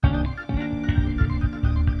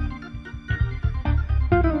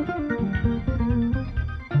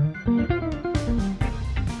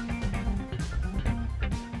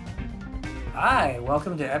Hi,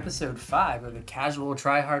 welcome to episode 5 of the Casual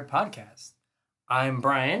Tryhard podcast. I'm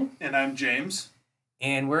Brian, And I'm James.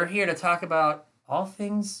 and we're here to talk about all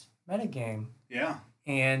things metagame. Yeah.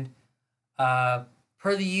 And per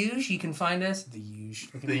the usual, you can find us,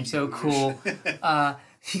 look at me, I'm so cool.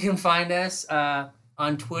 You can find us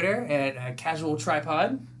on Twitter at Casual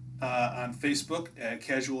Tripod. On Facebook at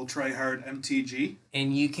Casual Tryhard MTG.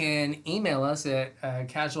 And you can email us at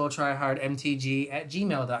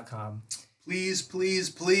casualtryhardmtg@gmail.com. Please, please,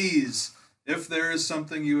 please, if there is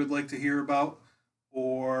something you would like to hear about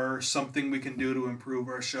or something we can do to improve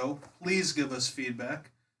our show, please give us feedback.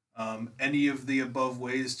 Any of the above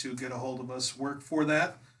ways to get a hold of us work for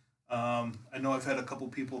that. I know I've had a couple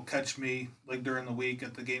people catch me like during the week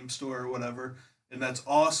at the game store or whatever, and that's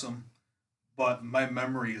awesome, but my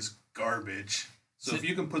memory is garbage. So if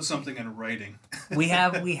you can put something in writing. we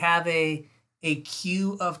have a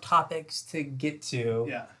queue of topics to get to.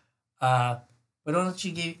 Yeah. But don't let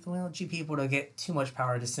you people to get too much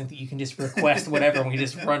power to think that you can just request whatever and we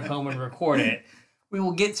just run home and record it. We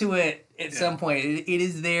will get to it at some point. It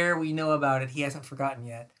is there. We know about it. He hasn't forgotten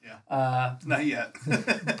yet. Yeah. Not yet.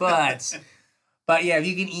 but yeah, if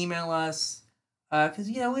you can email us, because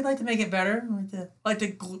we'd like to make it better. We'd like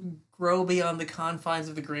to grow beyond the confines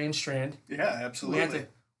of the Grand Strand. Yeah, absolutely.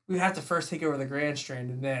 We have to first take over the Grand Strand,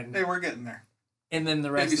 and then Hey, we're getting there. And then the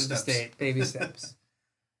rest of the state, baby steps.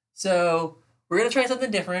 So we're gonna try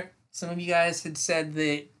something different. Some of you guys had said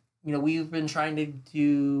that we've been trying to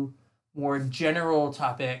do more general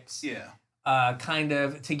topics. Yeah. Kind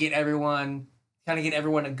of to get everyone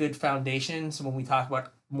a good foundation. So when we talk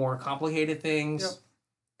about more complicated things,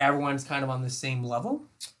 everyone's kind of on the same level.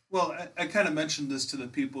 Well, I kind of mentioned this to the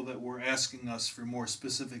people that were asking us for more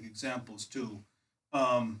specific examples too.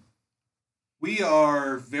 We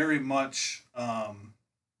are very much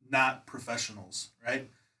not professionals, right?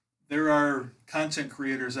 There are content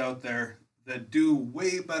creators out there that do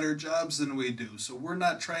way better jobs than we do, so we're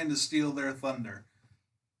not trying to steal their thunder.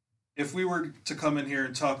 If we were to come in here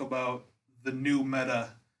and talk about the new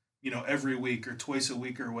meta, every week or twice a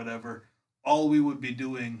week or whatever, all we would be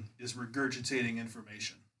doing is regurgitating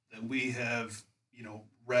information that we have,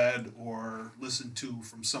 read or listened to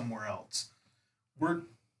from somewhere else.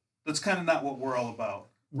 That's kind of not what we're all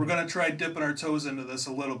about. We're going to try dipping our toes into this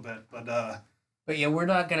a little bit, but yeah, we're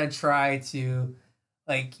not going to try to,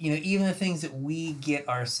 even the things that we get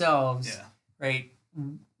ourselves, right?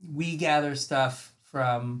 We gather stuff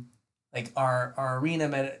from, our arena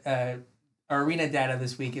data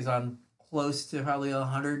this week is on close to probably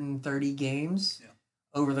 130 games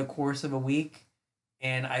over the course of a week.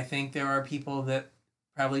 And I think there are people that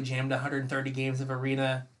probably jammed 130 games of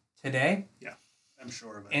arena today. Yeah, I'm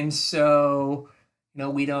sure of it. And so,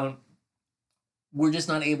 we're just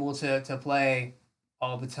not able to play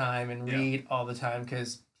all the time and read all the time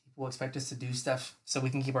because people expect us to do stuff so we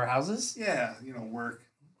can keep our houses. Yeah, work.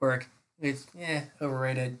 It's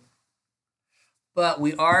overrated. But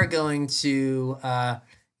we are going to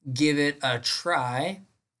give it a try,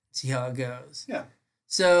 see how it goes. Yeah.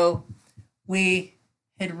 So we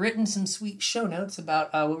had written some sweet show notes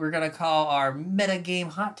about what we're going to call our metagame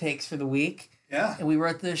hot takes for the week. Yeah. And we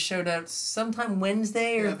wrote those show notes sometime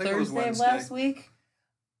Wednesday or Thursday of last week.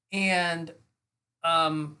 And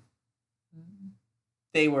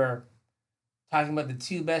they were talking about the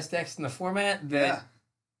two best decks in the format that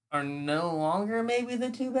are no longer maybe the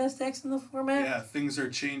two best decks in the format. Yeah, things are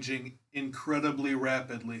changing incredibly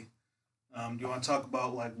rapidly. Do you want to talk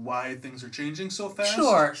about why things are changing so fast?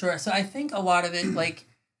 Sure. So I think a lot of it,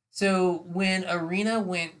 so when Arena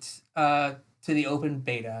went to the open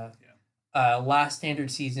beta last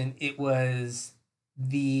standard season, it was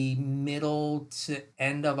the middle to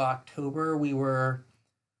end of October. We were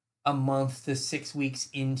a month to 6 weeks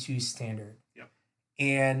into standard. Yep.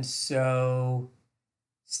 And so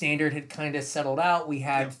standard had kind of settled out. We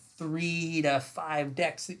had 3 to 5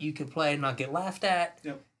 decks that you could play and not get laughed at.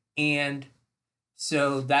 Yep. And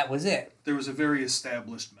so that was it. There was a very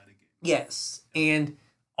established metagame. Yes. And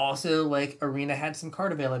also, Arena had some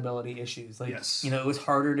card availability issues. It was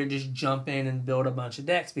harder to just jump in and build a bunch of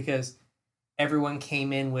decks because everyone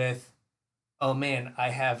came in with, oh man, I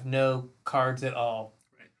have no cards at all.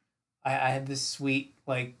 Right. I have this sweet,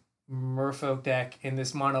 Merfolk deck and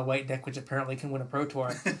this mono white deck, which apparently can win a Pro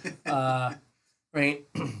Tour. Right?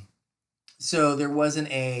 So there wasn't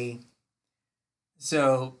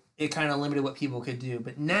so it kind of limited what people could do.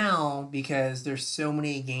 But now, because there's so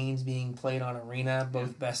many games being played on Arena,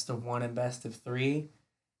 both best of 1 and best of 3,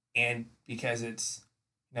 and because it's,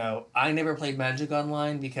 I never played Magic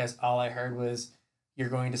Online because all I heard was you're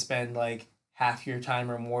going to spend half your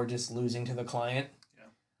time or more just losing to the client.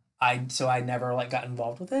 I never like got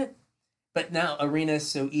involved with it. But now Arena is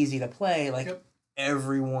so easy to play, like Yep.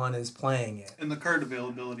 everyone is playing it. And the card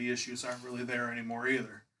availability issues aren't really there anymore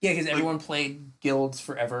either. Yeah, because everyone played guilds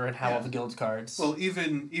forever and had all the guilds cards. Well,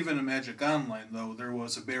 even in Magic Online though, there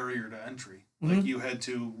was a barrier to entry. Like you had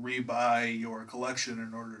to rebuy your collection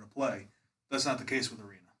in order to play. That's not the case with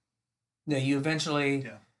Arena. No, you eventually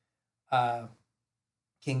can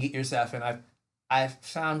get yourself in. I've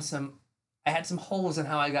found some. I had some holes in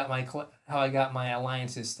how I got my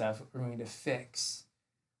alliances stuff. We're going to fix.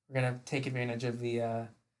 We're gonna take advantage of the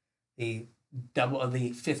double of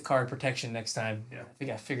the 5th card protection next time. Yeah. I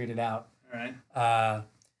think I figured it out. All right.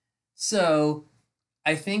 So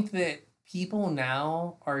I think that people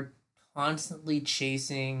now are constantly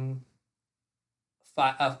chasing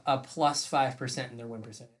a plus 5% in their win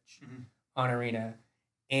percentage on Arena,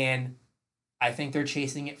 and I think they're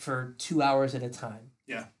chasing it for 2 hours at a time.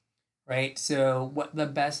 Yeah. Right. So what the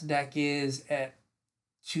best deck is at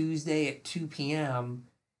Tuesday at 2 p.m.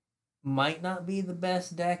 might not be the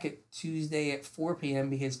best deck at Tuesday at 4 p.m.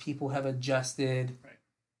 because people have adjusted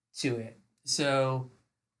to it. So,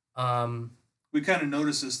 we kind of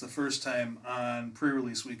noticed this the first time on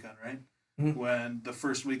pre-release weekend, right? Mm-hmm. When the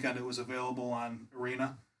first weekend it was available on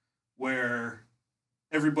Arena, where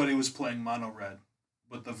everybody was playing mono red,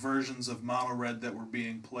 but the versions of mono red that were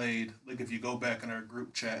being played, like if you go back in our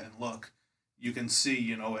group chat and look, you can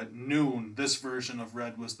see, at noon, this version of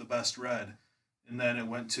red was the best red. And then it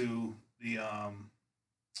went to the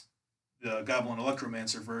Goblin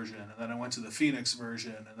Electromancer version, and then it went to the Phoenix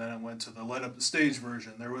version, and then it went to the Light Up the Stage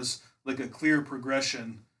version. There was like a clear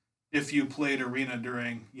progression. If you played Arena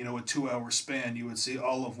during, a 2-hour span, you would see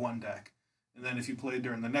all of one deck. And then if you played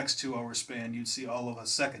during the next 2-hour span, you'd see all of a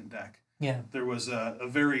second deck. Yeah. There was a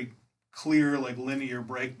very clear, like, linear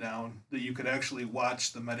breakdown that you could actually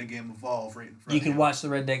watch the metagame evolve right in front of you. You could watch the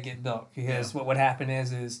red deck get built, because what would happen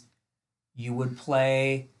is you would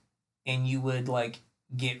play and you would like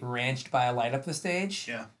get ranched by a Light Up the Stage.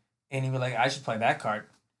 Yeah. And you were like, I should play that card.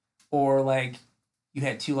 Or like you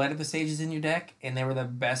had 2 Light Up the Stages in your deck and they were the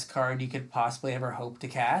best card you could possibly ever hope to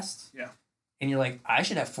cast. Yeah. And you're like, I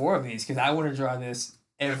should have 4 of these because I want to draw this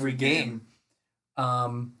every game.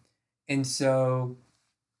 And so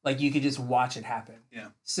like you could just watch it happen. Yeah.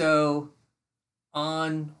 So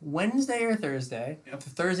on Wednesday or Thursday,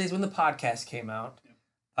 Thursday's when the podcast came out.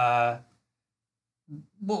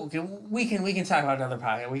 Well, we can talk about another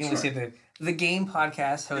podcast. We can say the game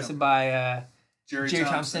podcast hosted by Jerry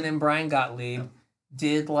Thompson and Brian Gottlieb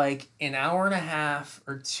did like an hour and a half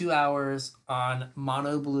or 2 hours on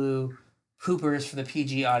mono blue poopers for the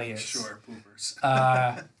PG audience. Sure, poopers.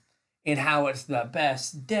 And how it's the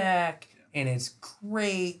best deck and it's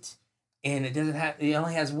great and it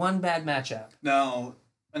only has one bad matchup. Now,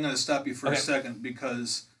 I'm going to stop you for a second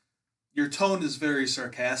because your tone is very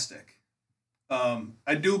sarcastic.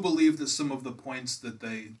 I do believe that some of the points that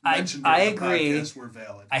they mentioned in the podcast were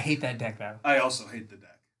valid. I hate that deck, though. I also hate the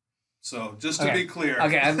deck. So, just to be clear.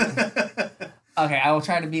 Okay, I will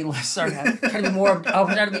try to be less sarcastic. I'll try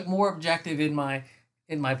to be more objective in my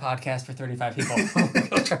podcast for 35 people.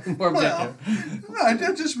 I'll try to be more objective. No, I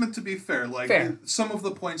just meant to be fair. Like, some of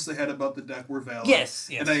the points they had about the deck were valid. Yes.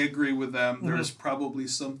 And I agree with them. Mm-hmm. There's probably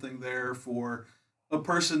something there for a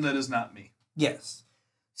person that is not me. Yes.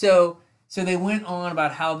 So they went on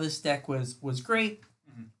about how this deck was great,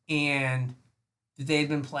 and they had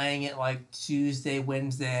been playing it like Tuesday,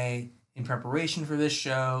 Wednesday in preparation for this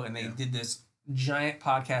show, and they did this giant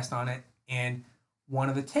podcast on it. And one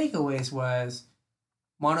of the takeaways was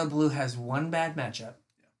mono blue has one bad matchup,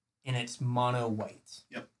 and it's mono white.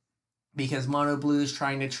 Yep. Because mono blue is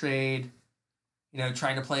trying to trade,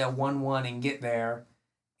 trying to play a 1/1 and get there,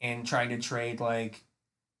 and trying to trade like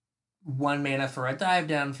 1 mana for a dive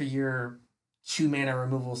down for your 2 mana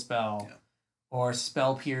removal spell, or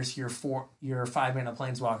spell pierce your 5 mana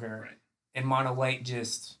planeswalker, and mono white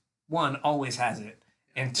just 1 always has it,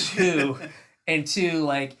 and 2,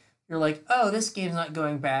 like you're like, oh, this game's not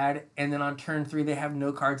going bad, and then on turn 3 they have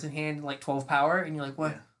no cards in hand, like 12 power, and you're like,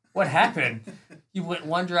 what happened? You went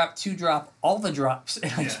 1 drop, 2 drop, all the drops,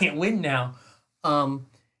 and I can't win now,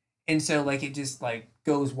 and so like it just like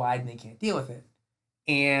goes wide and they can't deal with it,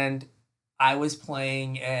 and I was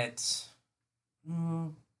playing at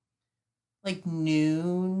like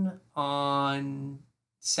noon on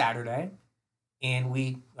Saturday, and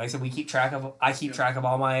I keep track of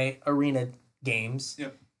all my Arena games.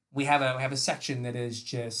 Yep. We have a section that is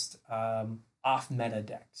just off meta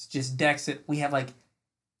decks, just decks that we have like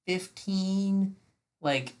 15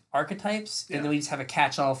 like archetypes, and then we just have a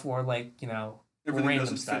catch all for like everything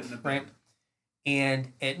random stuff, right?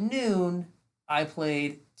 And at noon, I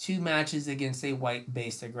played 2 matches against a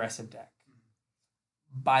white-based aggressive deck.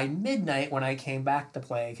 By midnight, when I came back to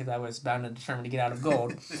play, because I was bound and determined to get out of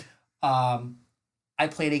gold, I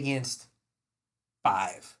played against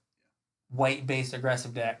 5 white-based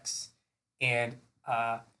aggressive decks, and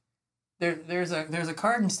there's a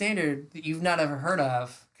card in Standard that you've not ever heard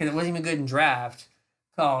of because it wasn't even good in Draft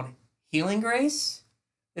called Healing Grace.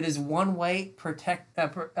 It is 1 white,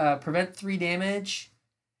 prevent 3 damage,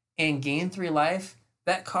 and gain 3 life.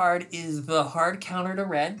 That card is the hard counter to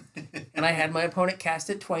red, and I had my opponent cast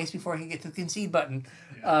it twice before he could get to the concede button.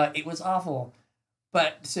 Yeah. It was awful.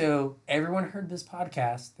 But so everyone heard this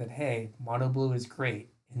podcast that, hey, mono blue is great.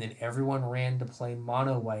 And then everyone ran to play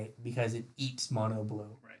mono white because it eats mono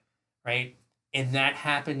blue. Right? And that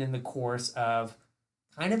happened in the course of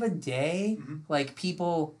kind of a day. Mm-hmm. Like,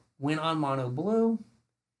 people went on mono blue.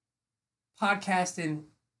 Podcasting,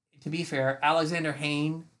 to be fair, Alexander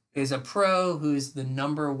Hayne is a pro who's the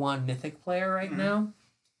 #1 Mythic player right now.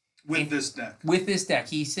 With this deck. With this deck.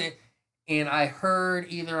 He said, and I heard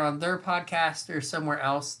either on their podcast or somewhere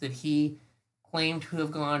else that he claimed to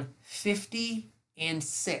have gone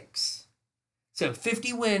 50-6. So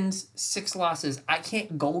 50 wins, 6 losses. I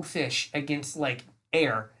can't goldfish against like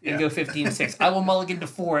air and go 50-6. I will mulligan to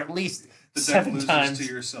 4 at least the 7 deck times. Loses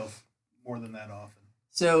to yourself more than that often.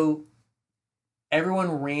 So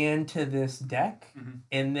everyone ran to this deck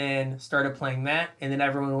and then started playing that, and then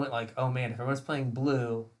everyone went like, oh man, if everyone's playing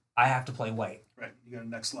blue, I have to play white. Right, you got a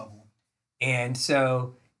next level. And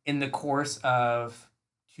so in the course of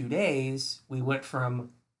 2 days, we went from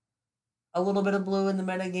a little bit of blue in the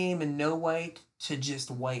metagame and no white to just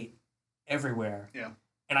white everywhere. Yeah.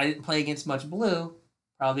 And I didn't play against much blue,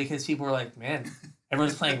 probably because people were like, man,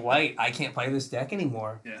 everyone's playing white. I can't play this deck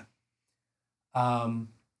anymore. Yeah.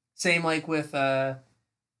 Same like with and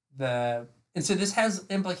so this has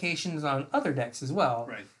implications on other decks as well.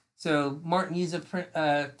 Right. So Martin Yuza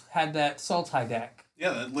had that Sultai deck.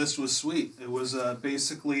 Yeah, that list was sweet. It was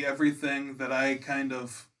basically everything that I kind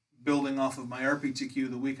of, building off of my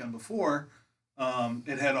RPTQ the weekend before,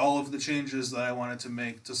 it had all of the changes that I wanted to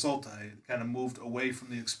make to Sultai. It kind of moved away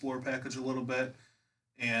from the Explore package a little bit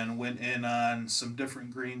and went in on some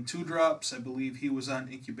different green 2-drops. I believe he was on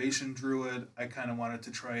Incubation Druid. I kind of wanted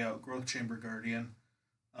to try out Growth Chamber Guardian.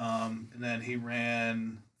 And then he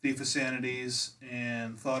ran Thief of Sanities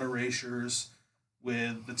and Thought Erasures,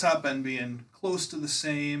 with the top end being close to the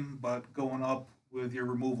same, but going up with your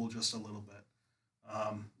removal just a little bit.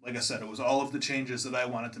 Like I said, it was all of the changes that I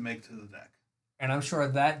wanted to make to the deck. And I'm sure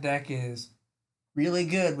that deck is really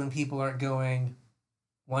good when people aren't going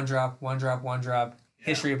 1-drop, 1-drop, 1-drop,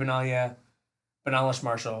 History of Benalia, Benalish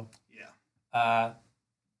Marshall. Yeah.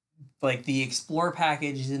 Like the Explore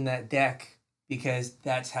package is in that deck because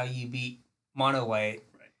that's how you beat mono white.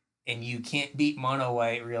 Right. And you can't beat mono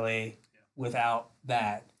white really without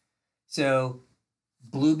that. So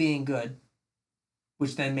blue being good,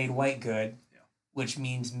 which then made white good, which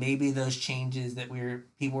means maybe those changes that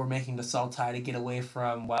people were making to Sultai to get away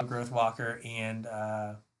from Wild Growth Walker and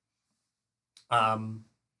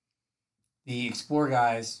the Explore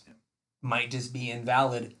guys might just be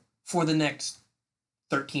invalid for the next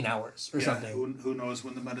 13 hours or something. Who knows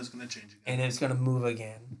when the meta's going to change again. And it's going to move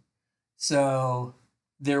again. So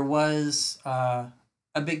there was a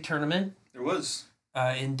big tournament. There was.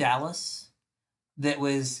 In Dallas that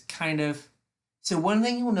was kind of... So one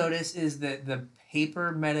thing you'll notice is that the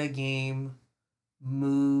paper meta game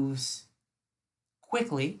moves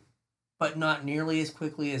quickly, but not nearly as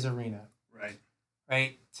quickly as Arena. Right.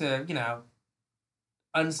 Right? To,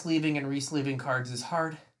 unsleeving and resleeving cards is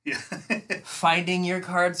hard. Yeah. Finding your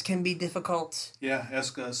cards can be difficult. Yeah,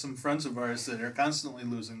 ask some friends of ours that are constantly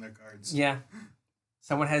losing their cards. Yeah.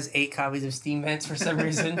 Someone has 8 copies of Steam Vents for some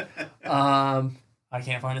reason. I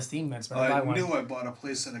can't find a Steam Vents, but I'll buy one. I knew I bought a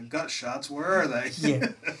playset of Gut Shots. Where are they? Yeah.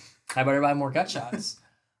 I better buy more Gut Shots.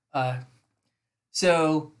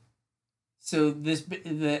 So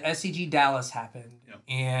the SCG Dallas happened,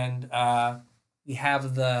 and we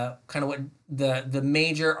have the kind of what the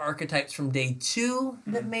major archetypes from day 2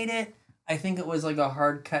 that made it. I think it was like a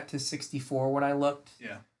hard cut to 64 when I looked.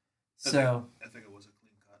 Yeah. I think it was a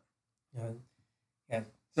clean cut. Yeah.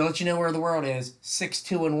 So let you know where the world is.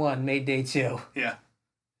 6-2-1 made day 2. Yeah.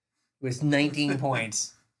 It was 19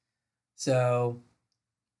 points. So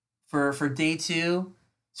for day 2,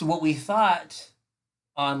 so what we thought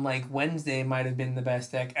on like Wednesday might have been the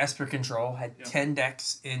best deck, Esper Control had 10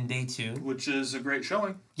 decks in day 2. Which is a great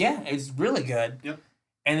showing. Yeah, it's really good. Yep.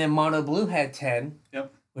 And then Mono Blue had 10.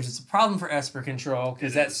 Yep. Which is a problem for Esper Control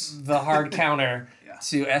because that's the hard counter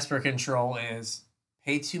to Esper Control is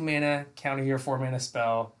pay 2 mana, counter your 4 mana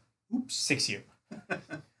spell, Oops. 6U.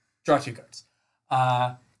 Draw 2 cards.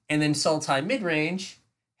 And then Sultai midrange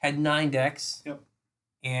had 9 decks. Yep.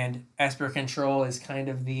 And Esper Control is kind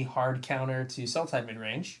of the hard counter to Sultai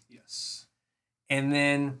midrange. Yes. And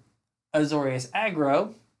then Azorius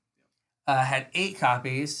Aggro had 8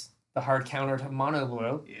 copies, the hard counter to Mono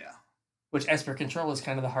Blue. Yeah. Which Esper Control is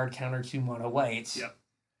kind of the hard counter to Mono White. Yep.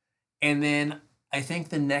 And then I think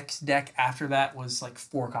the next deck after that was like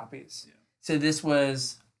 4 copies. Yeah. So this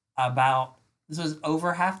was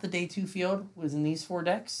over half the day 2 field was in these 4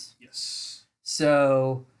 decks. Yes.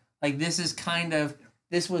 So like this is kind of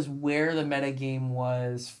this was where the metagame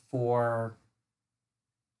was for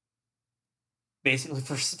basically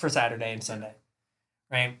for Saturday and Sunday.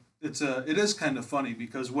 Right? It is kind of funny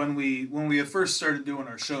because when we had first started doing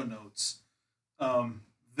our show notes,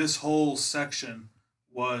 this whole section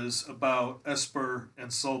was about Esper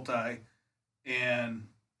and Sultai and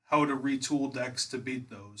how to retool decks to beat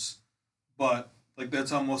those. But like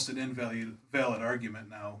that's almost an valid argument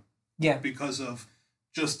now. Yeah. Because of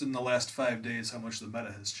just in the last 5 days how much the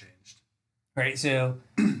meta has changed. Right. So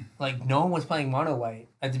like no one was playing Mono White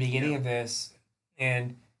at the beginning of this,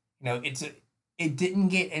 and it didn't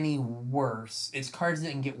get any worse. Its cards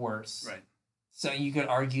didn't get worse. Right. So you could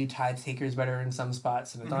argue Tithe Taker's better in some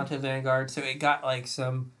spots than Adante Vanguard. So it got like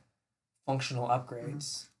some functional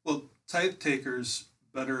upgrades. Well, Tithe Taker's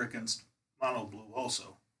better against Mono Blue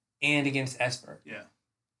also. And against Esper. Yeah.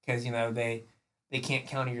 Because, they can't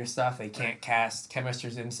counter your stuff. They can't cast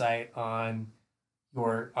Chemist's Insight on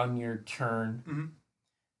your turn. Mm-hmm.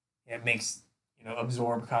 It makes,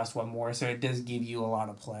 Absorb cost 1 more. So it does give you a lot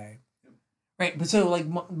of play. Right,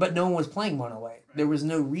 but no one was playing Mono White. Right. There was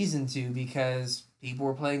no reason to because people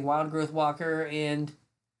were playing Wild Growth Walker, and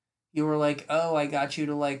you were like, "Oh, I got you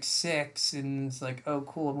to like 6," and it's like, "Oh,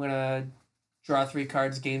 cool! I'm gonna draw 3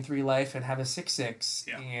 cards, gain 3 life, and have a 6/6."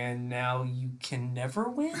 Yeah. And now you can never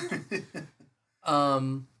win.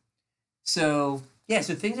 So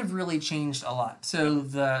things have really changed a lot. So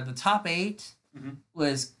the top 8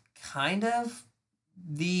 was kind of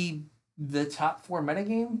the top 4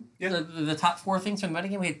 metagame. Yeah. The top 4 things from the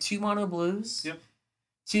metagame. We had 2 Mono Blues. Yep.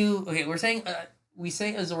 2. Okay, we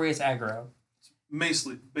say Azorius Aggro.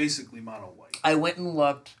 Basically Mono White. I went and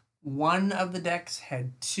looked. One of the decks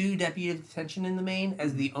had 2 Deputy of Detention in the main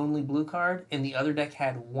as the only blue card, and the other deck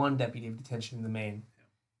had 1 Deputy of Detention in the main. Yeah.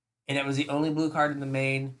 And it was the only blue card in the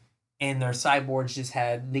main, and their sideboards just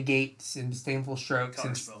had negates and disdainful strokes.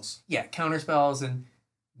 Counterspells. Yeah, counterspells and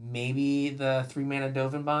maybe the 3-mana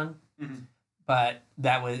Dovin Bond. Mm-hmm. But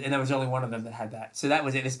that was only one of them that had that. So that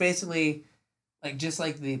was it. It's basically just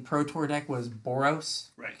like the Pro Tour deck was Boros.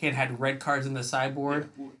 Right. It had red cards in the sideboard.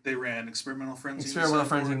 Yeah. They ran Experimental Frenzy.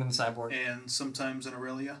 In the sideboard. And sometimes an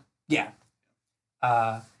Aurelia. Yeah.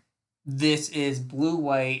 This is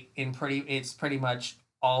blue-white it's pretty much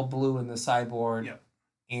all blue in the sideboard. Yep.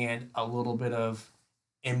 And a little bit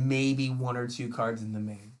and maybe 1 or 2 cards in the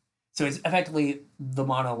main. So it's effectively the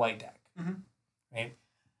mono white deck. Mm-hmm. Right?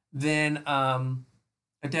 Then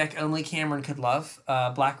a deck only Cameron could love,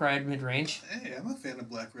 Black Red Midrange. Hey, I'm a fan of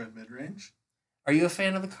Black Red Midrange. Are you a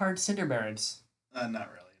fan of the card Cinder Barons? Not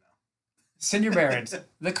really, no. Cinder Barons.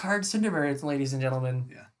 The card Cinder Barons, ladies and gentlemen.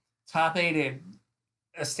 Yeah. Top 8 in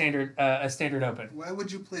a standard open. Why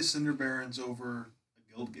would you play Cinder Barons over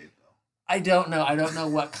a Guildgate, though? I don't know. I don't know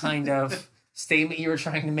what kind of statement you were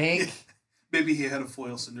trying to make. Maybe he had a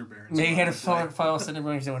foil Cinder Barons. Maybe he had a foil Cinder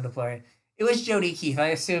Barons he wanted to play. It was Jody Keith. I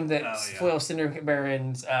assumed that foil Cinder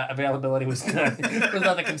Barons availability was not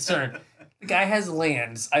the concern. The guy has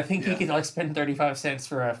lands. I think he could spend 35 cents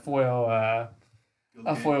for a foil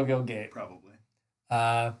Guildgate. Probably.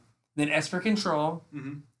 Then Esper Control.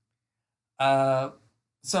 Mm-hmm.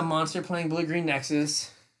 Some monster playing Blue Green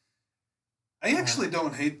Nexus. I actually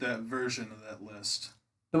don't hate that version of that list.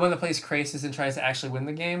 The one that plays Krasis and tries to actually win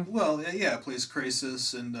the game? Well, yeah, it plays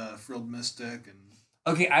Krasis and Frilled Mystic and.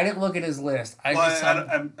 Okay, I didn't look at his list.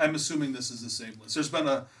 I'm assuming this is the same list. There's been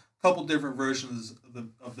a couple different versions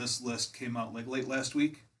of this list came out late last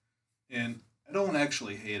week, and I don't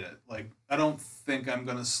actually hate it. I don't think I'm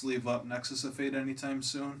gonna sleeve up Nexus of Fate anytime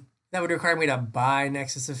soon. That would require me to buy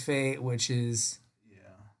Nexus of Fate, which is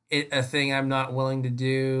a thing I'm not willing to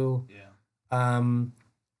do. Yeah.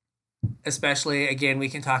 Especially again, we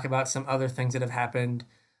can talk about some other things that have happened.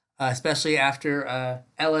 Especially after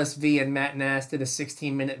LSV and Matt Nass did a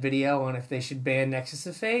 16-minute video on if they should ban Nexus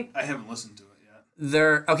of Fate. I haven't listened to it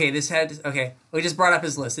yet. We just brought up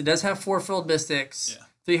his list. It does have 4 Frilled Mystics,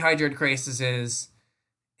 3 Hydroid Krasises,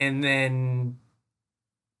 and then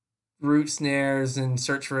Root Snares and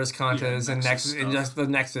Search for Ascantas and Nexus and just the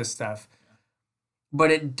Nexus stuff.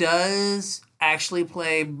 but it does actually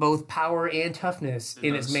play both power and toughness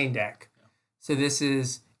in its main deck. Yeah. So this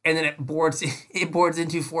is, and then it boards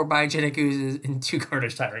into 4 biogenic oozes and 2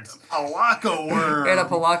 Carnage Tyrants. Pelakka Worm. And a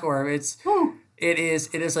Pelakka Worm. It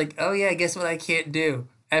is like, oh yeah, guess what I can't do?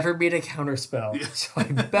 Ever beat a counter spell. Yeah. So I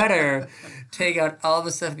better take out all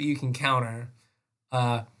the stuff that you can counter.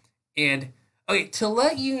 And okay, to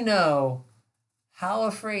let you know how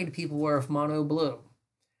afraid people were of mono blue,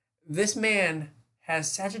 this man has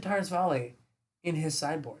Sagittarius Volley in his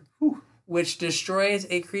sideboard, which destroys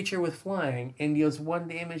a creature with flying and deals 1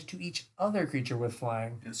 damage to each other creature with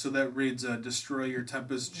flying. And so that reads destroy your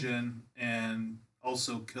Tempest Djinn and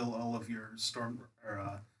also kill all of your Siren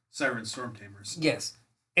Storm Tamers. Yes.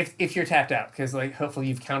 If you're tapped out, because like hopefully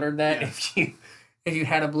you've countered that if you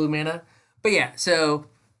had a blue mana. But yeah, so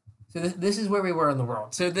this is where we were in the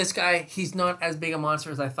world. So this guy, he's not as big a monster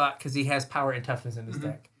as I thought because he has power and toughness in his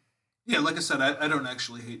deck. Yeah, like I said, I don't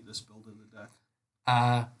actually hate this build in the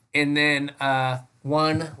deck. And then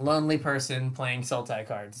one lonely person playing Sultai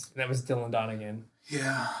cards. That was Dylan Donegan.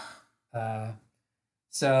 Yeah.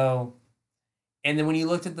 So, and then when you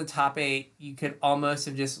looked at the top 8, you could almost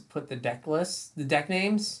have just put the deck lists, the deck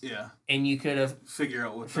names. Yeah. And you could have figure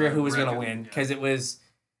out who was going to win. Because it was,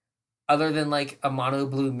 other than like a mono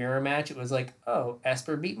blue mirror match, it was like, oh,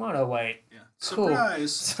 Esper beat mono white. Yeah. Cool.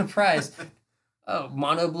 Surprise. Oh,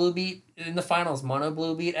 mono blue beat in the finals. Mono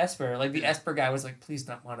blue beat Esper. Like the Esper guy was like, please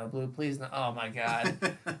not mono blue. Please not. Oh my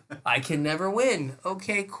God. I can never win.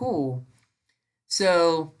 Okay, cool.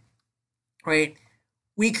 So, right.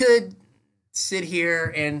 We could sit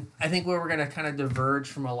here and I think where we're going to kind of diverge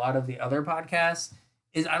from a lot of the other podcasts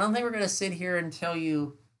is I don't think we're going to sit here and tell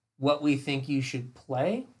you what we think you should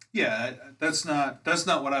play. Yeah, that's not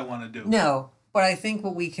what I want to do. No, but I think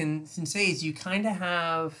what we can say is you kind of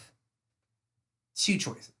have 2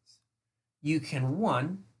 choices. You can,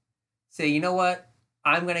 1, say, you know what?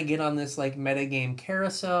 I'm going to get on this like metagame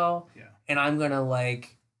carousel and I'm going to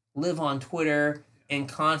like live on Twitter and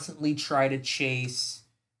constantly try to chase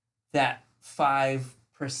that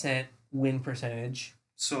 5% win percentage.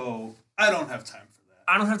 So I don't have time for that.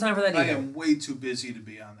 I don't have time for that either. I am way too busy to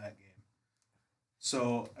be on that game.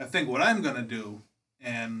 So I think what I'm going to do,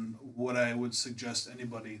 and what I would suggest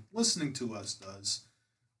anybody listening to us does,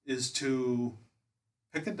 is to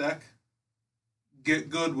pick a deck, get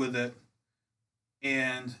good with it,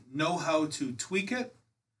 and know how to tweak it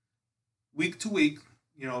week to week.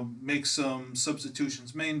 You know, make some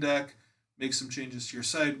substitutions main deck, make some changes to your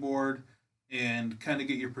sideboard, and kind of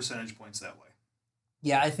get your percentage points that way.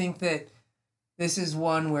 Yeah, I think that this is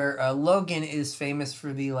one where Logan is famous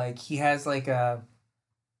for the, like, he has like a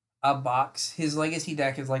box. His legacy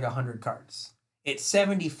deck is like 100 cards. It's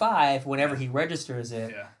 75 whenever he registers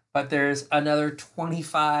it. Yeah. But there's another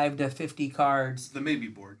 25 to 50 cards. The maybe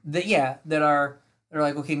board. That are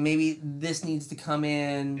like, okay, maybe this needs to come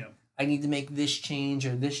in. Yep. I need to make this change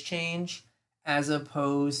or this change, as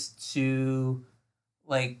opposed to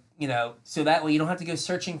like, you know, so that way you don't have to go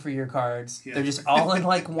searching for your cards. Yeah. They're just all in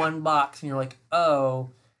like one box and you're like, oh,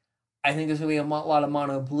 I think there's going to be a lot of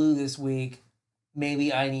mono blue this week.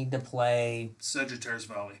 Maybe I need to play Sagittarius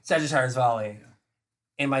Volley. Yeah.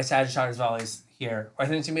 And my Sagittarius Volley's here. Or I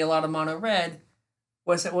think it's going to be a lot of mono red.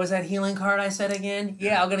 Was that healing card I said again?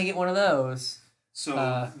 Yeah, I'm going to get one of those.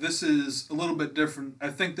 So this is a little bit different. I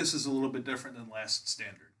think this is a little bit different than last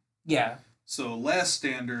standard. Yeah. So last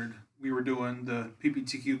standard, we were doing the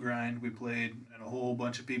PPTQ grind. We played in a whole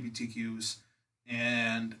bunch of PPTQs.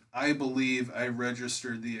 And I believe I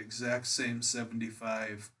registered the exact same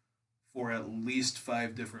 75 for at least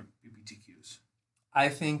 5 different PPTQs. I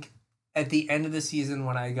think at the end of the season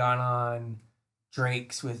when I got on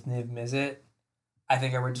Drakes with Niv Mizzet, I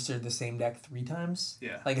think I registered the same deck 3 times.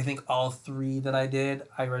 Yeah. Like, I think all 3 that I did,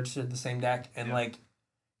 I registered the same deck and, like,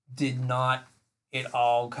 did not at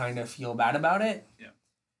all kind of feel bad about it. Yeah.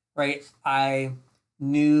 Right? I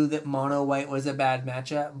knew that mono white was a bad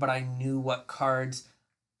matchup, but I knew what cards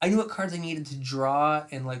I needed to draw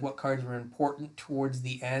and, like, what cards were important towards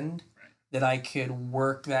the end. Right. That I could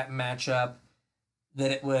work that matchup,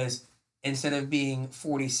 that it was, instead of being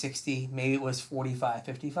 40-60, maybe it was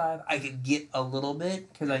 45-55. I could get a little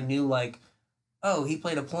bit because I knew, like, oh, he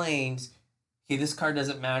played a Plains. Okay, this card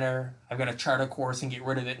doesn't matter. I've got to chart a course and get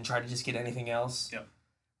rid of it and try to just get anything else. Yep.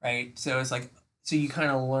 Right? So it's like, so you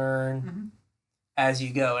kind of learn as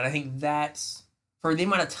you go. And I think that's, for the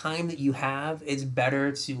amount of time that you have, it's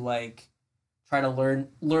better to, like, try to learn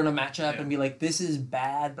a matchup and be like, this is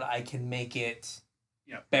bad, but I can make it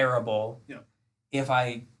bearable if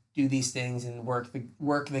I do these things and work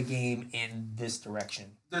the game in this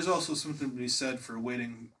direction. There's also something to be said for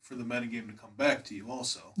waiting for the metagame to come back to you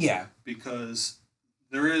also. Yeah. Because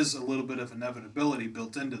there is a little bit of inevitability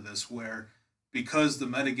built into this where because the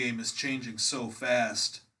metagame is changing so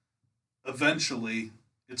fast, eventually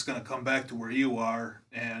it's going to come back to where you are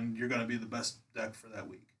and you're going to be the best deck for that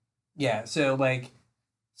week. Yeah, so like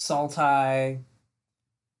Sultai,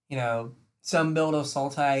 some build of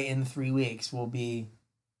Sultai in 3 weeks will be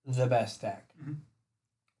the best deck. Mm-hmm.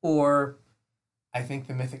 Or I think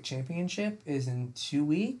the Mythic Championship is in 2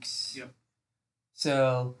 weeks. Yep.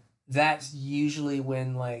 So that's usually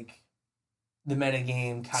when like the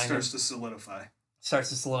metagame starts to solidify.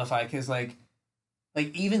 Because like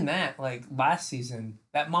even that, like last season,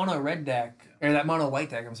 that mono red deck or that mono white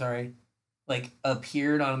deck, I'm sorry, like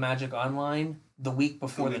appeared on Magic Online the week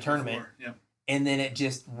before the tournament. Yep. And then it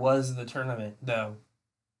just was the tournament, though.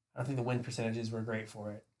 I don't think the win percentages were great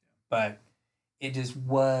for it. But it just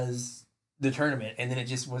was the tournament, and then it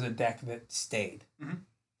just was a deck that stayed. Mm-hmm.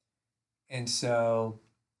 And so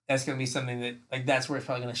that's going to be something that, like, that's where it's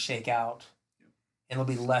probably going to shake out. Yep. And it'll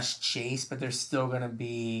be less chase, but there's still going to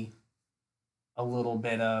be a little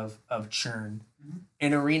bit of churn. Mm-hmm.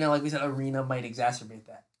 In Arena, like we said, Arena might exacerbate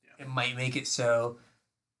that. Yeah. It might make it so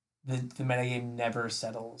the metagame never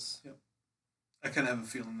settles. Yep. I kind of have a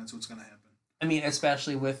feeling that's what's going to happen. I mean,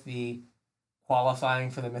 especially with the qualifying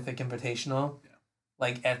for the Mythic Invitational. Yeah.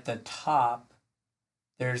 Like, at the top,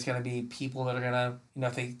 there's going to be people that are going to,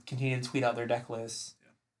 if they continue to tweet out their deck lists,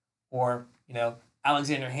 or,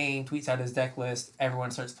 Alexander Hayne tweets out his deck list,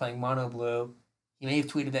 everyone starts playing Mono Blue. He may have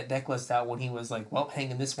tweeted that deck list out when he was like, well,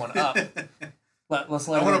 hanging this one up. I want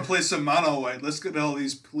to play some Mono White. Let's get all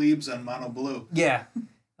these plebes on Mono Blue. Yeah.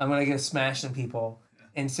 I'm going to go smash some people. Yeah.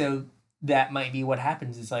 And so that might be what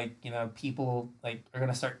happens is like, people like are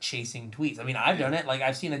going to start chasing tweets. I mean, I've done it. Like,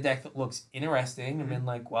 I've seen a deck that looks interesting and been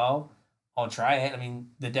like, well, I'll try it. I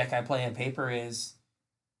mean, the deck I play on paper is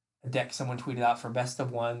a deck someone tweeted out for best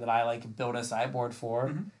of one that I like build a sideboard for.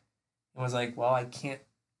 Mm-hmm. And was like, well, I can't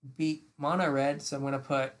beat mono red, so I'm going to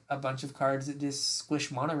put a bunch of cards that just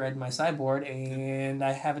squish mono red in my sideboard, and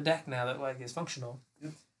I have a deck now that like is functional.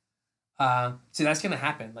 Yep. So that's going to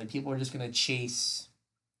happen. Like, people are just going to chase,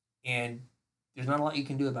 and there's not a lot you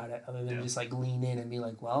can do about it other than just like lean in and be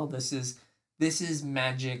like, well, this is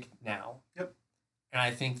Magic now. Yep. And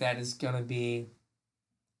I think that is going to be,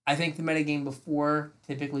 I think the metagame before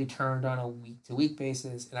typically turned on a week-to-week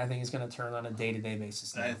basis, and I think it's going to turn on a day-to-day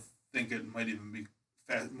basis now. I think it might even be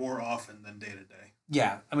more often than day-to-day.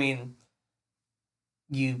 Yeah, I mean,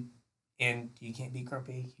 you can't be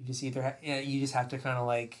grumpy. You just either you just have to kind of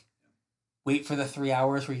like wait for the 3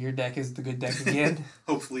 hours where your deck is the good deck again.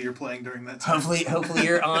 Hopefully you're playing during that time. Hopefully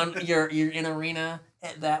you're in Arena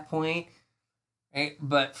at that point. Right?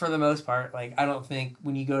 But for the most part, like, I don't think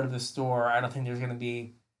when you go to the store, I don't think there's going to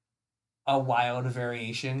be a wild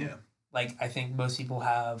variation. Yeah. Like, I think most people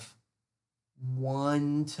have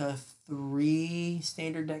 1 to 3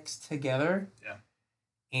 standard decks together. Yeah.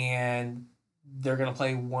 And they're going to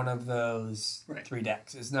play one of those 3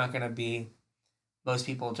 decks. It's not going to be, most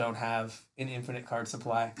people don't have an infinite card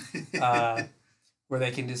supply where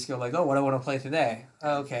they can just go like, oh, what do I want to play today?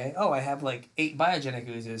 Oh, okay. Oh, I have like 8 Biogenic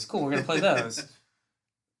Oozes. Cool, we're going to play those.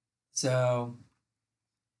 So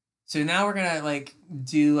now we're going to like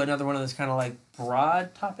do another one of those kind of like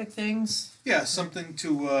broad topic things. Yeah, something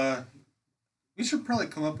to, we should probably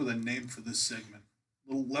come up with a name for this segment.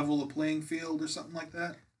 A little level the playing field or something like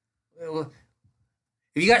that. Well,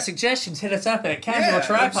 if you got suggestions, hit us up at Casual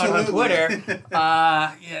Tripod on Twitter.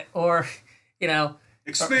 Or,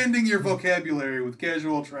 expanding your vocabulary with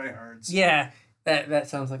Casual Tryhards. Yeah, that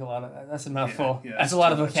sounds like a lot of that. That's a mouthful. Yeah, that's a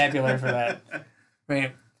lot of vocabulary for that.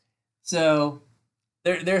 Right. So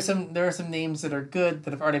there are some names that are good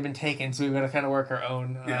that have already been taken, so we've got to kind of work our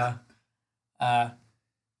own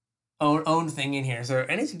thing in here. So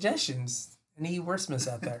any suggestions? Any wordsmiths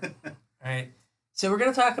out there? All right. So we're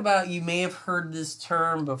going to talk about, you may have heard this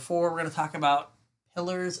term before, we're going to talk about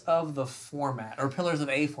pillars of the format, or pillars of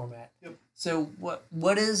a format. Yep. So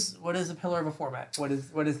what is a pillar of a format?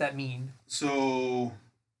 What does that mean? So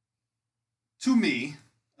to me,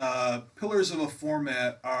 pillars of a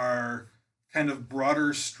format are kind of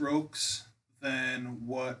broader strokes than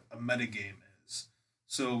what a metagame is.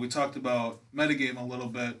 So we talked about metagame a little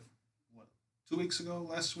bit, 2 weeks ago,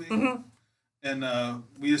 last week? Mm-hmm. And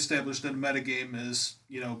we established that a metagame is,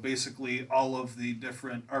 basically all of the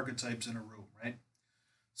different archetypes in a room, right?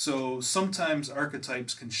 So sometimes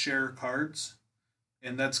archetypes can share cards,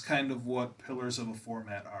 and that's kind of what pillars of a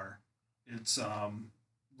format are. It's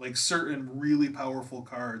like certain really powerful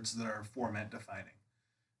cards that are format defining.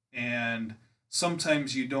 And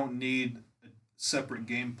sometimes you don't need a separate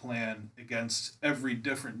game plan against every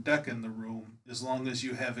different deck in the room as long as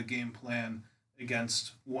you have a game plan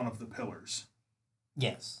against one of the pillars.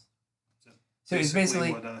 Yes. So it's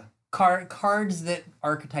basically what, cards that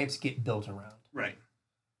archetypes get built around. Right.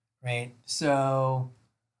 Right. So,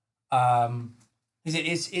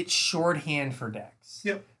 it's shorthand for decks.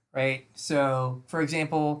 Yep. Right. So, for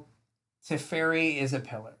example, Teferi is a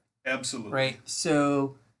pillar. Absolutely. Right.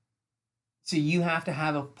 So you have to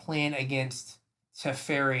have a plan against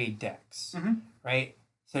Teferi decks. Mm-hmm. Right.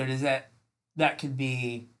 So that could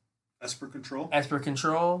be Esper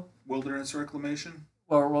Control. Wilderness Reclamation.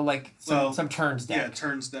 Or like some turns decks. Yeah,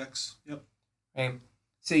 turns decks. Yep. Right.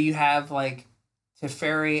 So you have like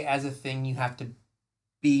Teferi as a thing you have to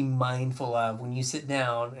be mindful of when you sit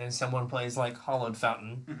down and someone plays like Hollowed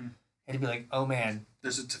Fountain. Mm-hmm. And you'd be like, oh man.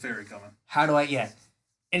 There's a Teferi coming. How do I, yeah.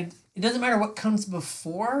 And it doesn't matter what comes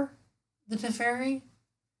before the Teferi,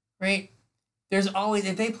 right? There's always,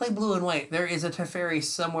 if they play blue and white, there is a Teferi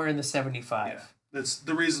somewhere in the 75. Yeah. That's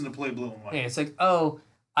the reason to play blue and white. Yeah, it's like, oh,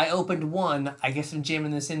 I opened one. I guess I'm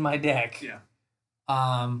jamming this in my deck. Yeah.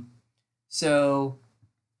 So,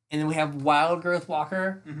 and then we have Wild Growth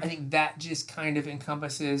Walker. Mm-hmm. I think that just kind of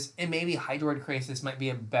encompasses, and maybe Hydroid Krasis might be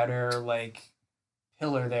a better like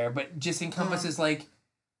pillar there, but just encompasses like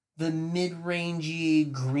the mid-rangey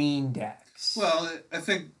green decks. Well, I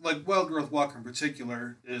think like Wild Growth Walker in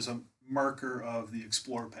particular is a marker of the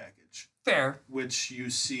Explore package. Fair. Which you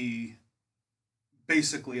see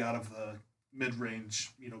basically out of the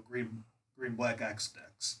mid-range, green black X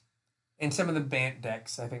decks. And some of the Bant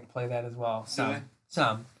decks, I think, play that as well.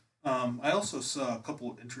 Some. I also saw a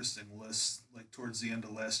couple of interesting lists, like towards the end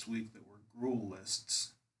of last week, that were Gruul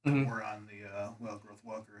lists that were on the Wild Growth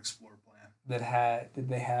Walker Explore plan. Did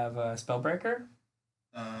they have a Spellbreaker?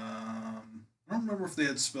 I don't remember if they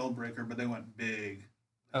had Spellbreaker, but they went big.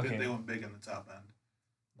 Okay. They went big in the top end.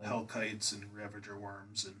 Hellkites and Ravager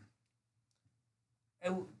Worms and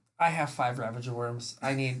I have 5 Ravager Worms.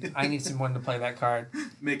 I need someone to play that card.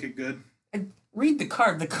 Make it good. Read the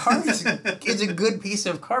card. The card is a good piece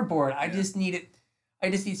of cardboard. I just need it. I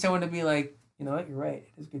just need someone to be like, you know what, you're right.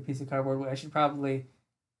 It is a good piece of cardboard. I should probably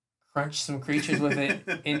crunch some creatures with it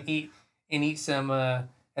and eat some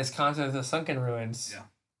as content of the Sunken Ruins. Yeah.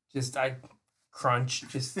 Just crunch.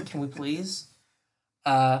 Just can we please?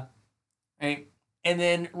 Right. And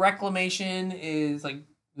then Reclamation is like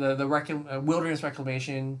the Wilderness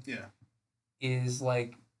Reclamation. Yeah. Is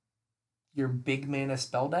like your big mana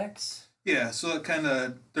spell decks. Yeah, so it kind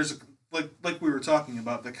of there's like we were talking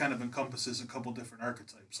about, that kind of encompasses a couple different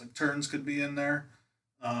archetypes. Like turns could be in there.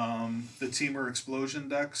 The Temur Explosion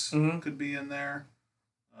decks could be in there.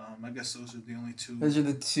 I guess those are the only two. Those are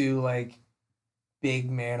the two like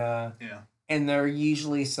big mana. Yeah. And they're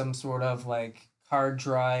usually some sort of like card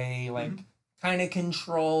dry, like kind of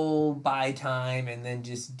control, buy time, and then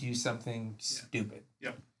just do something stupid.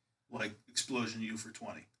 Yep. Like Explosion U for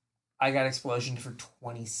 20. I got Explosion for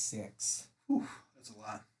 26. Whew, that's a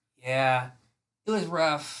lot. Yeah. It was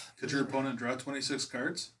rough. Could your opponent draw 26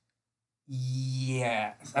 cards?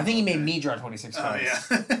 Yeah. I think he made me draw 26 cards.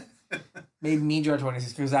 Oh, yeah. Made me draw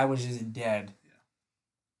 26 because I was just dead. Yeah.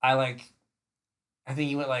 I think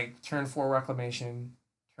he went like turn 4 Reclamation,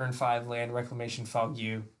 turn 5 Land Reclamation Fog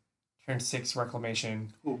U, turn 6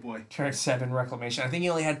 Reclamation. Oh boy. Turn 7 Reclamation. I think he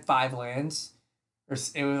only had 5 lands. Or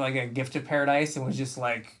it was like a Gift of Paradise and was just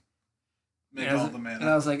like make all the mana. And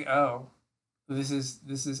I was like, oh, this is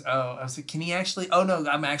I was like, can he actually? Oh no,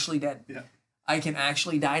 I'm actually dead. Yeah. I can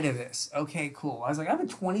actually die to this. Okay, cool. I was like, I'm at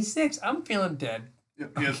 26. I'm feeling dead.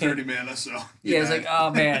 Yep, he had 30 mana, so yeah, I was like,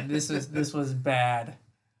 oh man, this was bad.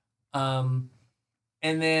 And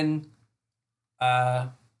then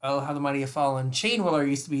How the Mighty Have Fallen. Chainwhirler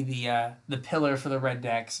used to be the pillar for the red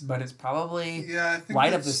decks, but it's probably I think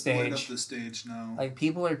light up the stage. Light up the stage now. Like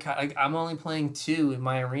people are like, I'm only playing 2 in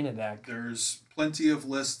my arena deck. There's plenty of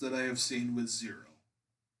lists that I have seen with 0.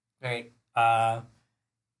 Right.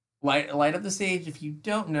 Light up the stage, if you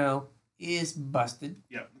don't know, is busted.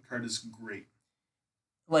 Yeah, the card is great.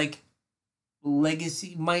 Like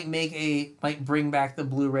Legacy might bring back the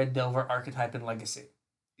blue-red Delver archetype in Legacy.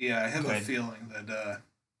 Yeah, I have a feeling that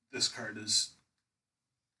this card is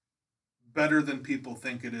better than people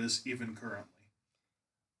think it is, even currently.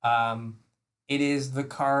 It is the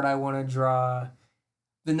card I want to draw.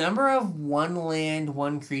 The number of 1 land,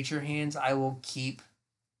 1 creature hands I will keep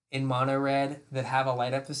in mono red that have a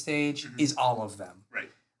light up the stage is all of them. Right.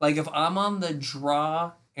 Like if I'm on the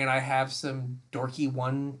draw and I have some dorky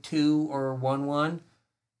 1/2 or 1/1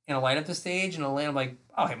 and a light up the stage and a land, I'm like,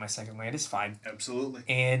 I'll hit my second land. It's fine. Absolutely.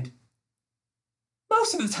 And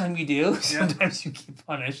Most of the time you do. Sometimes you get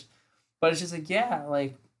punished. But it's just like, yeah,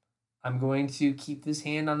 like, I'm going to keep this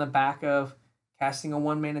hand on the back of casting a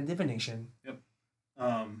 1-mana divination. Yep.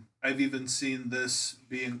 I've even seen this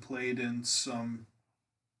being played in some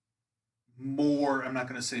more, I'm not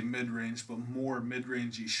going to say mid-range, but more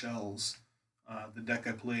mid-rangey shells. The deck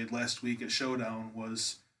I played last week at Showdown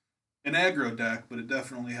was an aggro deck, but it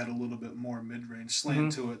definitely had a little bit more mid-range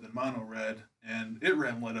slant to it than mono red, and it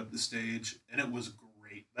ran Light Up the Stage, and it was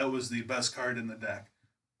great. That was the best card in the deck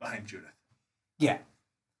behind Judith. Yeah.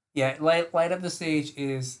 Yeah, Light Up the Stage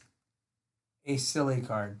is a silly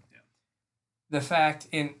card. Yeah. The fact,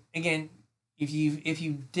 and again, if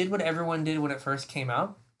you did what everyone did when it first came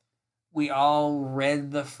out, we all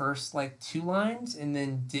read the first like 2 lines and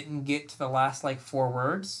then didn't get to the last like 4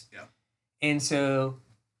 words. Yeah. And so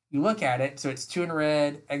you look at it, so it's 2 in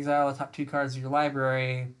red, exile the top 2 cards of your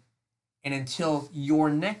library, and until your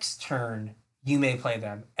next turn, you may play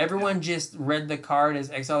them. Everyone just read the card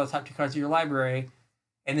as exile the top 2 cards of your library,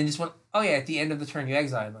 and then just went, oh yeah, at the end of the turn you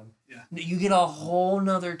exile them. Yeah. You get a whole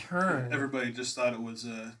nother turn. Everybody just thought it was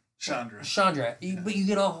Chandra. But you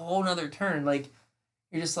get a whole nother turn. Like,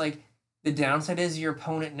 you're just like, the downside is your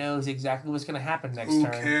opponent knows exactly what's going to happen next turn.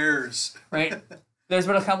 Who cares? Right? There's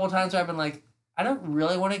been a couple of times where I've been like, I don't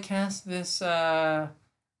really want to cast this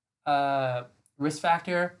risk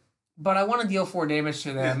factor, but I want to deal 4 damage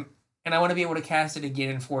to them, and I want to be able to cast it again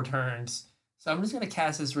in 4 turns. So I'm just going to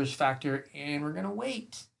cast this risk factor, and we're going to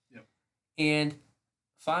wait. Yep. And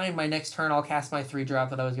fine, my next turn I'll cast my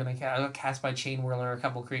 3-drop that I was going to cast. I'll cast my Chain Whirler, a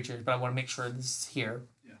couple creatures, but I want to make sure this is here.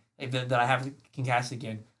 Yeah. That I can cast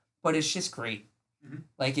again. But it's just great. Mm-hmm.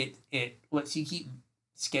 Like, it lets you keep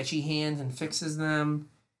sketchy hands and fixes them.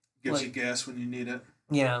 Gives you gas when you need it.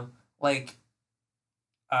 You know, like,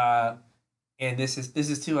 and this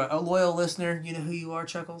is to a loyal listener. You know who you are,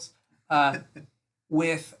 Chuckles.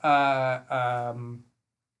 With Runaway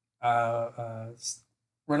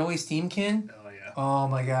Steamkin. Oh yeah. Oh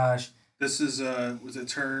my gosh. This is was it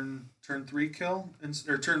turn 3 kill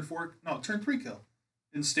or turn 4? No, turn 3 kill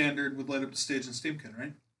in standard with Light Up the Stage and Steamkin,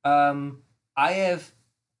 right? I have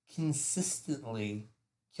consistently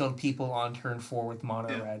killed people on turn 4 with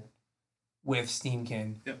mono red with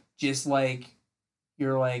Steamkin. Yep. Just like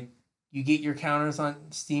you get your counters on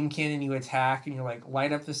Steamkin and you attack and you're like,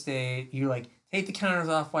 light up the stage. You like take the counters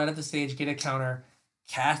off, light up the stage, get a counter,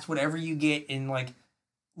 cast whatever you get, and like,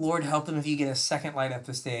 Lord help them if you get a second light up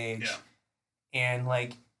the stage. Yeah. And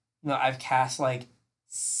like, I've cast like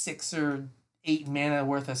 6 or 8 mana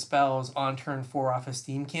worth of spells on turn 4 off of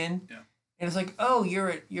Steamkin. Yeah. And it's like, oh, you're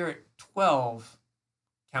at 12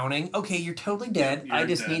 counting. Okay, you're totally dead. I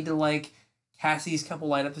just need to like cast these couple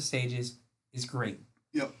light up the stages. Is great.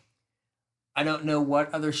 Yep. I don't know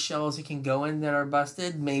what other shells it can go in that are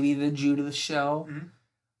busted. Maybe the Judith shell. Mm-hmm.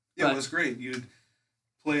 Yeah, it was great. You'd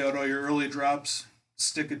play out all your early drops,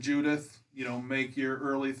 stick a Judith, make your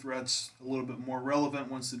early threats a little bit more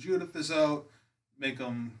relevant once the Judith is out, make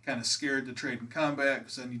them kind of scared to trade in combat,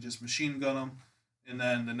 because then you just machine gun them, and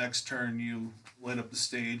then the next turn you light up the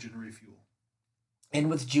stage and refuel. And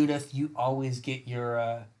with Judith, you always get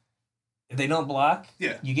your... if they don't block,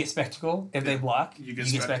 you get Spectacle. If they block, you get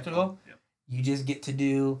Spectacle. Yep. You just get to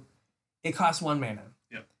do... It costs 1 mana.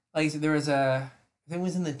 Yep. Like, there was I think it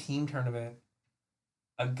was in the team tournament,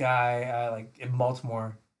 a guy, in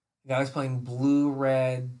Baltimore, the guy was playing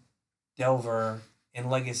blue-red Delver in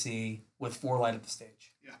Legacy with 4 light up the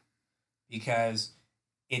stage. Yeah. Because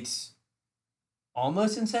it's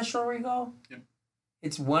almost Ancestral Recall. Yep.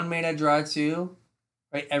 It's 1 mana, draw 2.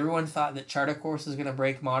 Right? Everyone thought that Charter Course was going to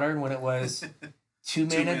break Modern when it was 2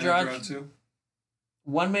 mana, draw 2.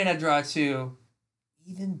 1 mana, draw 2.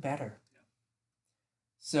 Even better. Yeah.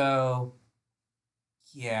 So,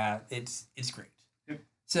 yeah, it's great. Yep.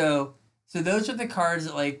 So those are the cards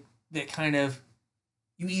that kind of,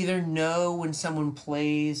 you either know when someone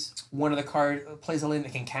plays one of the plays a lane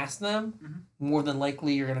that can cast them. Mm-hmm. More than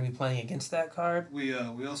likely you're going to be playing against that card. We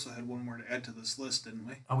also had one more to add to this list, didn't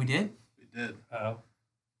we? Oh, we did? We did. Uh-oh.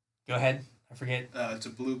 Go ahead. I forget. It's a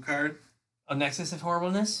blue card. A Nexus of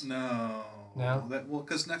Horribleness? No.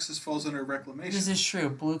 Because Nexus falls under Reclamation. This is true.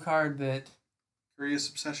 Blue card that... Curious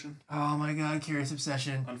Obsession. Oh my god, Curious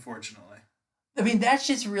Obsession. Unfortunately. I mean, that's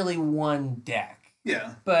just really one deck.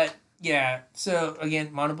 Yeah. But, yeah. So, again,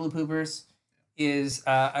 Mono Blue Poopers is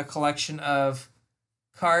a collection of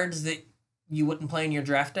cards that you wouldn't play in your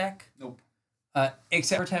draft deck. Nope.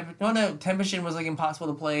 Except for Tempest was impossible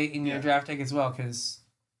to play in your draft deck as well, because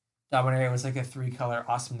Dominaria was a 3-color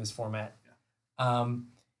awesomeness format. Yeah.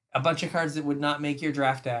 A bunch of cards that would not make your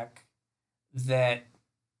draft deck that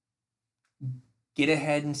get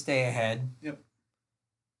ahead and stay ahead. Yep.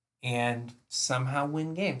 and somehow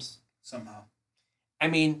win games. Somehow. I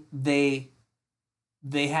mean, they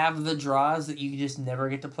have the draws that you just never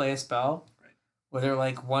get to play a spell. Right. Where they're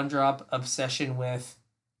like one drop obsession with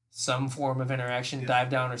some form of interaction, dive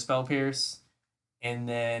down or spell pierce, and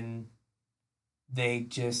then they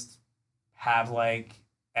just have like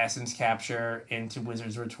essence capture into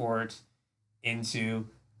Wizard's Retort into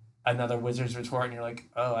another Wizard's Retort, and you're like,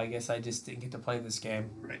 oh, I guess I just didn't get to play this game.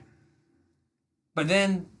 Right. But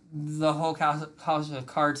then the whole house of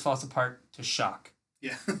cards falls apart to shock.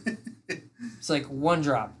 Yeah. It's like one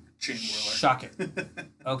drop. Chain Whirler. Shock it.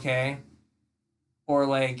 Okay. Or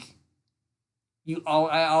like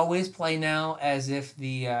I always play now as if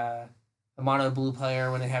the mono blue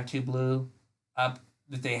player, when they have 2 blue up,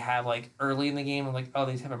 that they have like early in the game, I'm like, oh,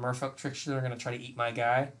 they have a Merfolk Trickster, they're gonna try to eat my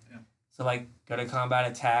guy. Yeah. So like go to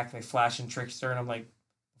combat attack, they flash in Trickster, and I'm like,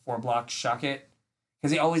 4 blocks, shock it.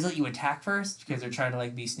 Because they always let you attack first because they're trying to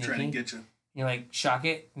like be sneaky. Trying to get you. You're like, shock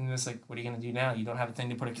it, and it's like, what are you gonna do now? You don't have a thing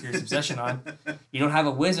to put a Curious Obsession on. You don't have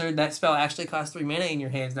a wizard. That spell actually costs 3 mana in your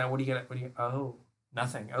hands now. What are you gonna? Oh,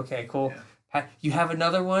 nothing. Okay, cool. Yeah. You have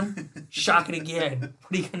another one. Shock it again.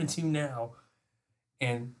 What are you gonna do now?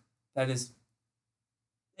 And that is,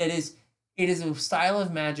 it is a style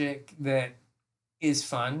of Magic that is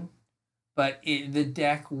fun, but the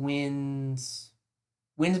deck wins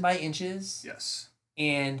by inches. Yes.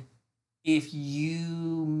 And if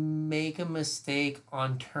you make a mistake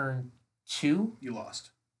on turn 2, you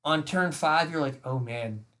lost. On turn 5, you're like, oh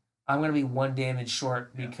man, I'm going to be 1 damage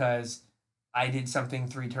short because I did something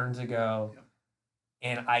 3 turns ago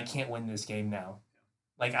and I can't win this game now.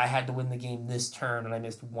 Like, I had to win the game this turn and I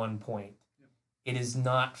missed 1 point. It is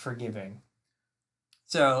not forgiving.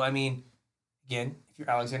 So, I mean, again, if you're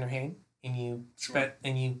Alexander Hayne and you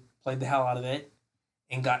played the hell out of it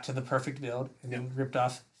and got to the perfect build and then ripped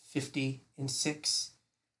off 50-6,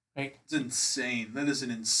 right? It's insane. That is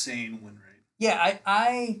an insane win rate. Yeah,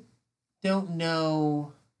 I don't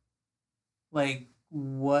know, like,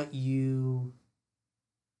 what you...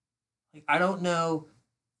 Like, I don't know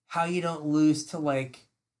how you don't lose to, like,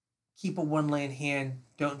 keep a 1-land hand,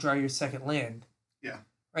 don't draw your second land. Yeah.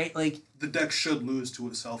 Right? Like... The deck should lose to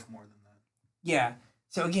itself more than that. Yeah.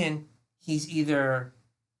 So, again, he's either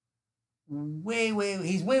way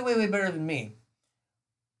better than me.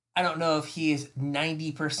 I don't know if he is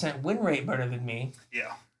 90% win rate better than me.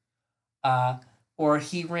 Yeah. Or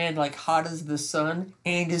he ran like hot as the sun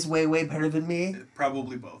and is way better than me.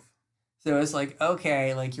 Probably both. So it's like,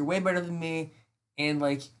 okay, like you're way better than me, and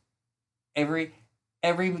like every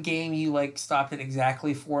game you like stopped at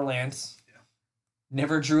exactly 4 lands. Yeah.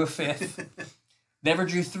 Never drew a 5th.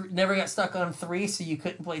 Never got stuck on 3, so you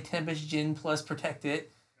couldn't play Tempest Djinn plus protect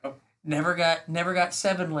it. Yep. Never got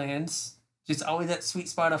 7 lands. Just always that sweet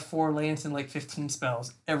spot of 4 lands and like 15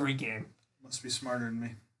 spells every game. Must be smarter than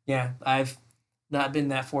me. Yeah, I've not been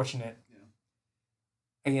that fortunate. Yeah.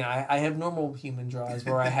 And, I have normal human draws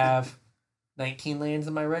where I have 19 lands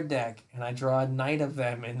in my red deck and I draw 9 of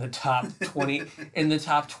them in the top 20 in the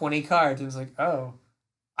top 20 cards. And it's like, oh,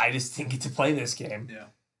 I just didn't get to play this game. Yeah.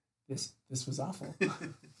 This was awful.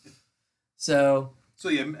 So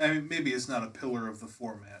yeah, I mean, maybe it's not a pillar of the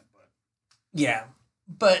format, but yeah.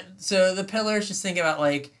 But so the pillars, just think about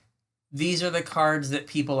like these are the cards that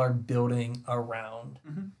people are building around,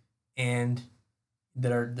 and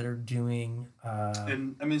that are doing.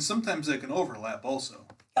 And I mean, sometimes they can overlap also.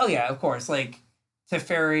 Oh yeah, of course. Like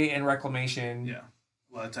Teferi and Reclamation. Yeah,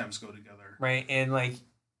 a lot of times go together. Right, and like,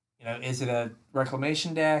 is it a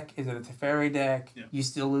Reclamation deck? Is it a Teferi deck? Yeah. You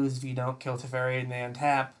still lose if you don't kill Teferi and they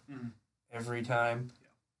untap every time.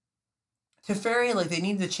 Yeah. Teferi, like they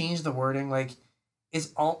need to change the wording. Like,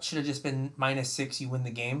 his alt should have just been -6. You win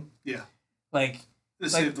the game. Yeah. Like.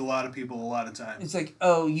 This saved a lot of people a lot of time. It's like,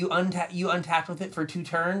 oh, you untapped with it for 2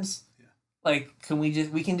 turns. Yeah. Like,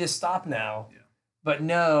 we can just stop now. Yeah. But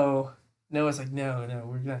no, it's like no,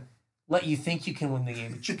 we're gonna let you think you can win the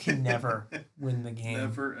game, but you can never win the game.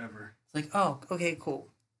 Never ever. It's like, oh, okay, cool.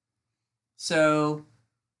 So,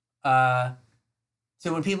 so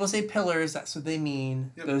when people say pillars, that's what they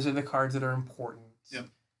mean. Yep. Those are the cards that are important. Yep.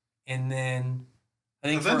 And then I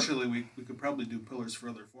think eventually we could probably do pillars for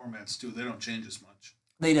other formats too. They don't change as much.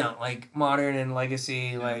 They don't, like Modern and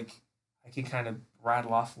Legacy. Yeah. Like I could kind of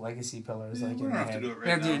rattle off Legacy pillars. Yeah, like we don't have to do it right now. We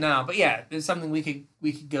have to do it now, but yeah, it's something we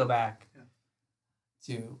could go back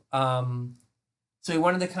to. So we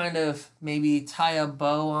wanted to kind of maybe tie a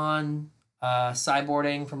bow on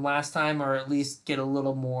sideboarding from last time, or at least get a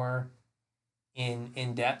little more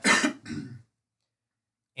in depth.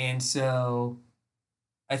 And so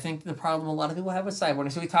I think the problem a lot of people have with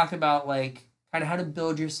sideboarding. So we talked about like kind of how to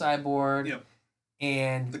build your sideboard. Yep.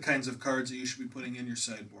 and the kinds of cards that you should be putting in your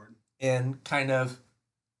sideboard, and kind of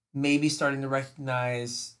maybe starting to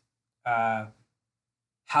recognize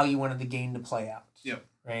how you wanted the game to play out. Yep.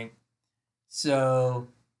 Right. So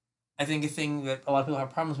I think a thing that a lot of people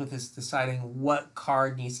have problems with is deciding what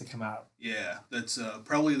card needs to come out. Yeah, that's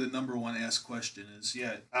probably the number one asked question is,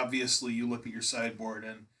 obviously you look at your sideboard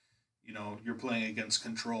and, you're playing against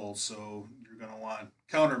control, so you're going to want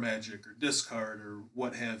counter magic or discard or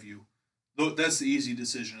what have you. That's the easy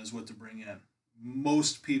decision is what to bring in.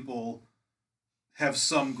 Most people have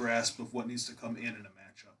some grasp of what needs to come in a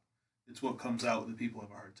matchup. It's what comes out that people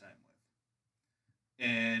have a hard time with.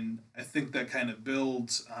 And I think that kind of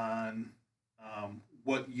builds on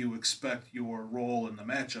what you expect your role in the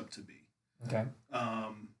matchup to be. Okay.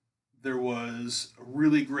 There was a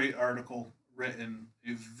really great article written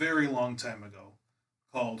a very long time ago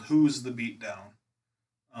called Who's the Beatdown?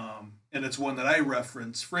 And it's one that I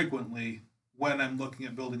reference frequently when I'm looking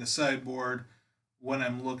at building a sideboard, when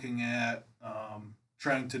I'm looking at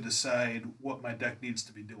trying to decide what my deck needs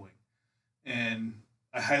to be doing. And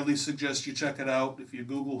I highly suggest you check it out. If you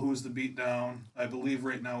Google Who's the Beatdown, I believe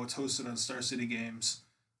right now it's hosted on Star City Games.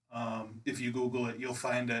 If you Google it, you'll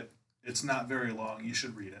find it. It's not very long. You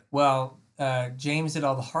should read it. Well, James did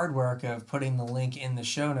all the hard work of putting the link in the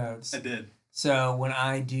show notes. I did. So when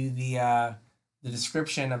I do the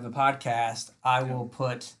description of the podcast, I will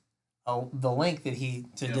put the link that he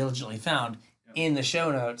diligently found in the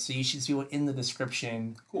show notes. So you should see what in the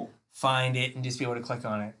description. Cool. Find it and just be able to click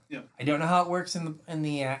on it. Yep. I don't know how it works in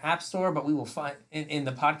the App Store, but we will find in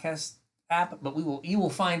the podcast app. But you will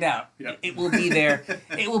find out. Yep. It will be there.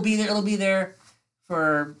 It will be there. It'll be there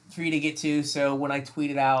for you to get to. So when I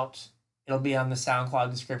tweet it out, it'll be on the SoundCloud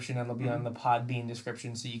description. It'll be on the Podbean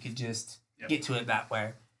description, so you could just get to it that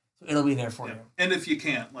way. So it'll be there for you. And if you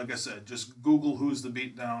can't, like I said, just Google Who's the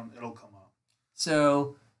Beatdown. It'll come up.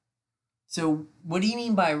 So what do you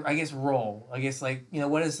mean by, I guess, role? I guess, like,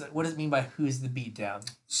 what does it mean by Who's the Beatdown?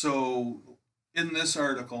 So in this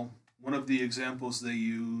article, one of the examples they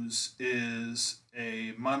use is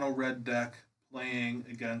a mono red deck playing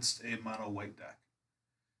against a mono white deck.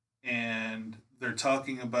 And they're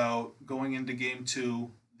talking about going into game 2,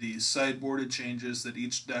 the sideboarded changes that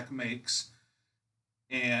each deck makes,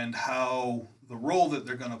 and how the role that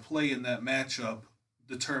they're going to play in that matchup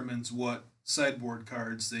determines what sideboard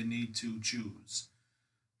cards they need to choose.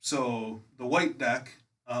 So the white deck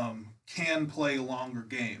can play a longer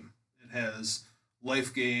game. It has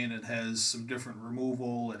life gain, it has some different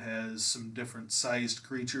removal, it has some different sized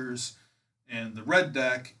creatures, and the red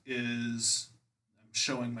deck is, I'm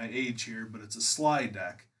showing my age here, but it's a sly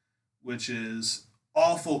deck, which is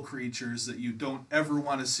awful creatures that you don't ever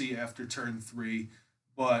want to see after turn 3,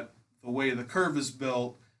 but the way the curve is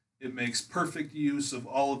built, it makes perfect use of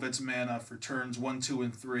all of its mana for turns 1, 2,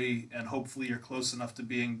 and 3, and hopefully you're close enough to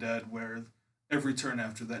being dead where every turn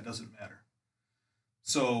after that doesn't matter.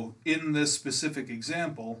 So in this specific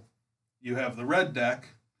example, you have the red deck,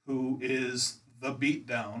 who is the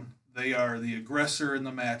beatdown. They are the aggressor in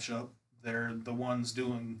the matchup. They're the ones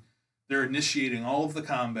they're initiating all of the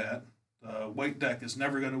combat. The white deck is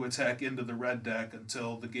never going to attack into the red deck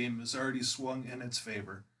until the game is already swung in its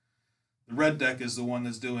favor. The red deck is the one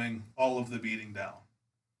that's doing all of the beating down.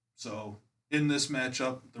 So in this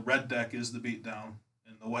matchup, the red deck is the beatdown,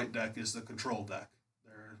 and the white deck is the control deck.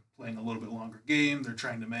 They're playing a little bit longer game. They're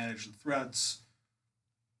trying to manage the threats.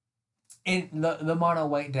 And the mono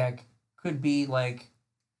white deck could be like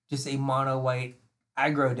just a mono white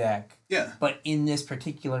aggro deck. Yeah. But in this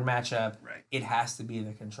particular matchup, right, it has to be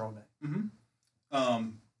the control deck. Mm-hmm.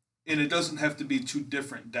 And it doesn't have to be two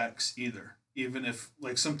different decks either. Even if,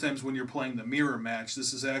 like, sometimes when you're playing the mirror match,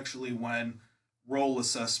 this is actually when role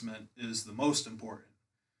assessment is the most important.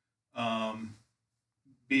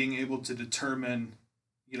 Being able to determine,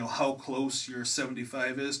 how close your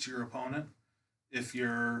 75 is to your opponent. If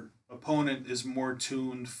your opponent is more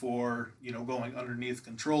tuned for, going underneath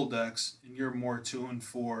control decks, and you're more tuned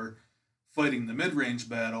for fighting the mid-range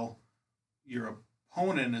battle, your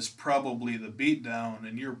opponent is probably the beatdown,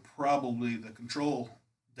 and you're probably the control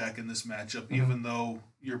deck in this matchup, even though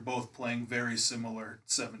you're both playing very similar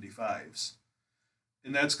 75s.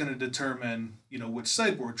 And that's going to determine, which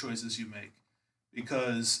sideboard choices you make.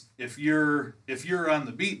 Because if you're on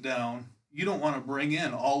the beatdown, you don't want to bring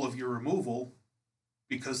in all of your removal,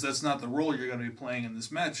 because that's not the role you're going to be playing in this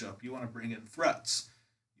matchup. You want to bring in threats.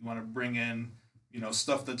 You want to bring in,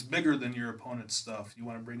 stuff that's bigger than your opponent's stuff. You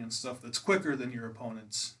want to bring in stuff that's quicker than your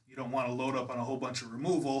opponent's. You don't want to load up on a whole bunch of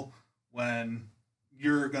removal when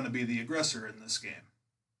you're going to be the aggressor in this game.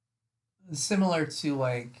 Similar to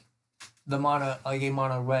like a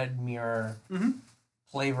mono red mirror.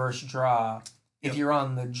 play versus draw. If you're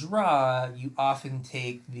on the draw, you often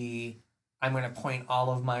take I'm going to point all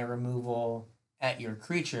of my removal at your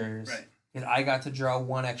creatures. Right. Because I got to draw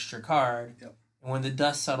one extra card. Yep. And when the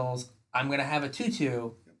dust settles, I'm going to have a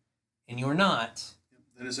 2/2, and you're not. Yep.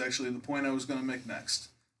 That is actually the point I was going to make next,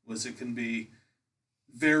 was it can be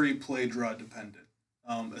very play draw dependent,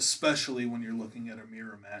 especially when you're looking at a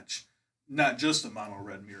mirror match. Not just a mono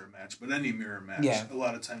red mirror match, but any mirror match. Yeah. A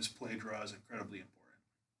lot of times play draw is incredibly important.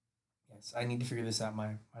 Yes, I need to figure this out.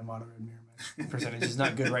 My mono red mirror match percentage is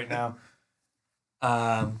not good right now.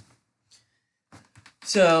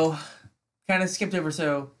 So kind of skipped over.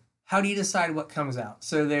 So how do you decide what comes out?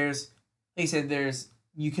 So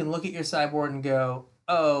you can look at your sideboard and go,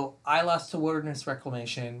 oh, I lost to Wilderness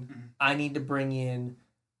Reclamation. Mm-hmm. I need to bring in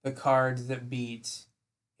the cards that beat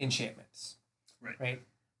enchantments. Right.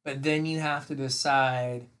 But then you have to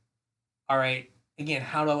decide, all right, again,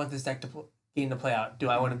 how do I want this game to play out? Do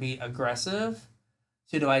I want to be aggressive?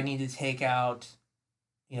 So do I need to take out,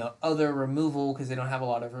 other removal because they don't have a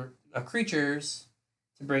lot of creatures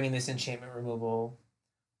to bring in this enchantment removal?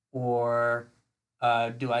 Or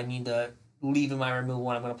do I need to leave in my removal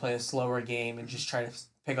when I'm going to play a slower game and just try to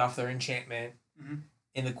pick off their enchantment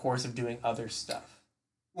in the course of doing other stuff?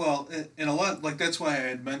 Well, and a lot, like that's why I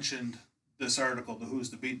had mentioned this article, the Who's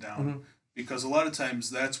the Beatdown, because a lot of times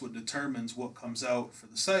that's what determines what comes out for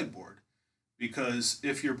the sideboard. Because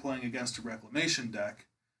if you're playing against a Reclamation deck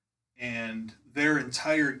and their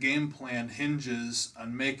entire game plan hinges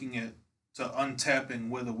on making it to untapping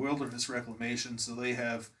with a Wilderness Reclamation so they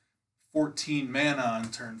have 14 mana on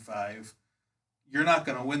turn 5, you're not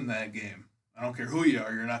going to win that game. I don't care who you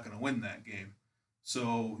are, you're not going to win that game.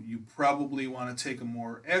 So you probably want to take a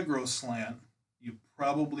more aggro slant. You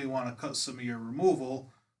probably want to cut some of your removal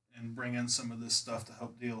and bring in some of this stuff to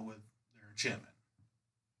help deal with their enchantment.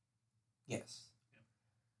 Yes.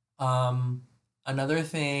 Another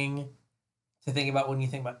thing to think about when you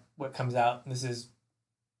think about what comes out, and this is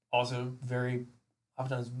also very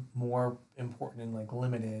often more important in like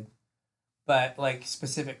limited, but like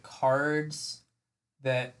specific cards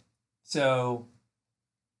so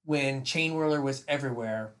when Chain Whirler was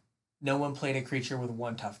everywhere, no one played a creature with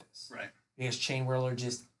 1 toughness. Right. Because Chain Whirler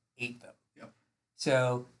just ate them. Yep.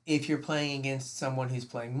 So if you're playing against someone who's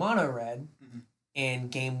playing mono red, and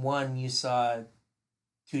game 1 you saw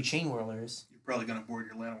 2 Chain Whirlers, you're probably going to board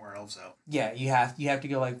your Llanowar Elves out. Yeah, you have to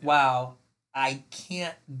go like, wow, I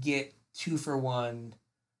can't get 2 for 1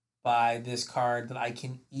 by this card that I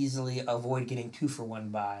can easily avoid getting 2 for 1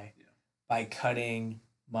 by cutting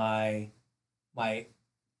my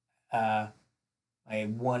X1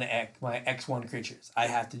 creatures. I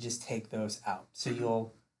have to just take those out.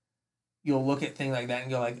 So you'll look at things like that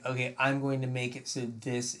and go like, okay, I'm going to make it so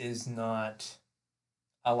this is not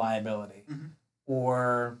a liability.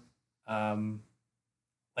 Or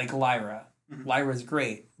like Lyra. Lyra's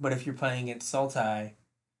great, but if you're playing against Sultai,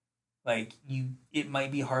 like it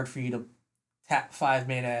might be hard for you to tap 5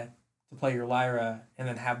 mana to play your Lyra and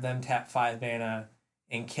then have them tap 5 mana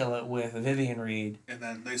and kill it with a Vivian Reed. And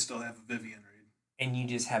then they still have a Vivian Reed. And you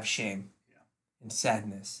just have shame and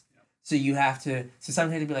sadness. So you have to,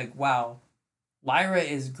 sometimes you have to be like, wow, Lyra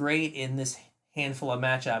is great in this handful of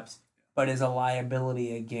matchups, but is a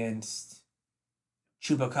liability against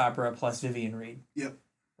Chupacabra plus Vivian Reed. Yep.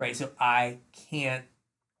 Right, so I can't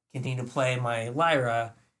continue to play my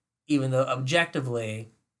Lyra, even though objectively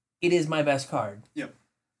it is my best card. Yep.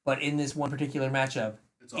 But in this one particular matchup,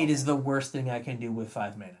 it is the worst thing I can do with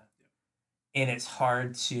 5 mana. Yep. And it's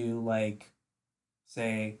hard to, like,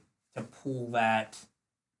 say, to pull that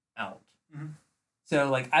out. So,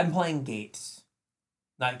 like, I'm playing Gates.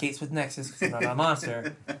 Not Gates with Nexus, because I'm not a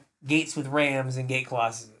monster. Gates with Rams and Gate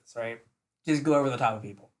Colossuses, right? Just go over the top of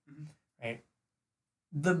people. Right?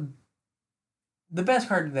 The best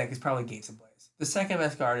card in the deck is probably Gates of Blaze. The second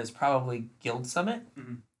best card is probably Guild Summit.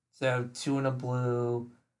 So 2 and a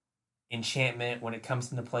blue enchantment. When it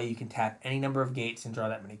comes into play, you can tap any number of gates and draw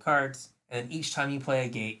that many cards. And then each time you play a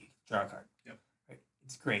gate, you draw a card. Yep. Right?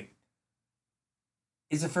 It's great.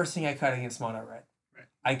 It's the first thing I cut against mono red. Right.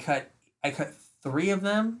 I cut 3 of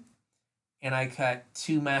them, and I cut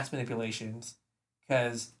 2 Mass Manipulations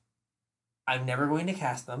because I'm never going to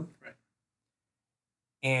cast them. Right.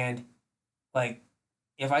 And like,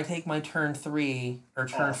 if I take my turn 3 or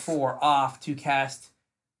turn 4 off to cast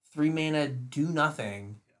 3 mana do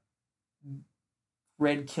nothing,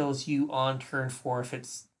 red kills you on turn 4 if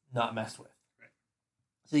it's not messed with. Right.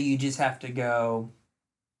 So you just have to go.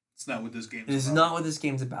 It's not what this game is about. This is not what this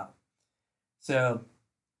game's about. So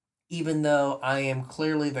even though I am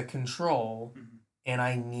clearly the control and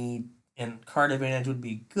I need, and card advantage would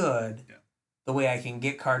be good, the the way I can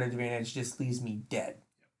get card advantage just leaves me dead.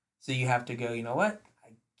 So you have to go, you know what?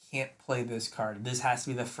 I can't play this card. This has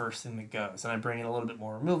to be the first thing that goes. And I bring in a little bit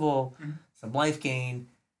more removal, some life gain,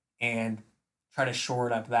 and try to shore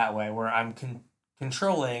it up that way where I'm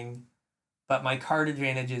controlling, but my card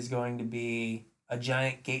advantage is going to be a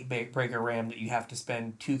giant Gatebreaker Ram that you have to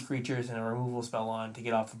spend 2 creatures and a removal spell on to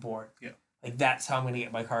get off the board. Yeah. Like, that's how I'm going to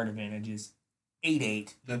get my card advantage is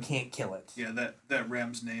 8/8. You can't kill it. Yeah, that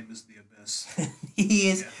Ram's name is the Abyss. he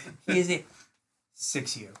is a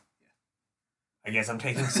 6U. Yeah. I guess I'm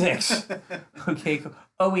taking 6. Okay, cool.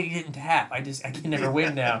 Oh, wait, he didn't tap. I can never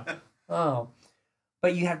win now. Oh.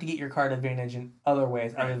 But you have to get your card advantage in other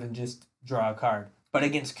ways other than just draw a card. But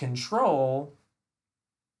against control,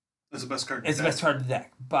 it's the best card. It's the best card in the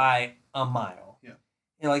deck by a mile. Yeah.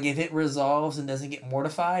 And like if it resolves and doesn't get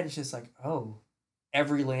mortified, it's just like, oh,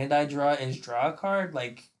 every land I draw is draw a card.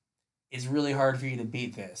 Like, it's really hard for you to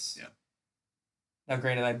beat this. Yeah. Now,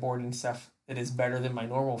 granted, I board in stuff that is better than my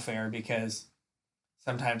normal fare because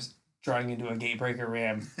sometimes drawing into a Gatebreaker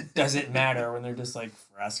Ram doesn't matter when they're just like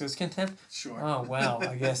Vraska's Contempt. Sure. Oh well,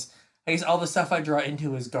 I guess all the stuff I draw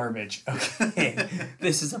into is garbage. Okay,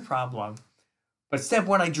 this is a problem. But step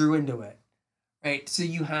 1, I drew into it, right? So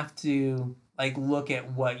you have to like look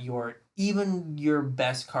at what even your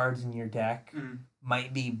best cards in your deck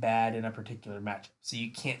might be bad in a particular matchup. So you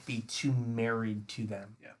can't be too married to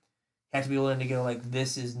them. Yeah. You have to be willing to go like,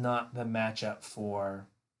 this is not the matchup for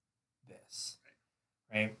this,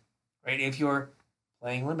 right? Right? If you're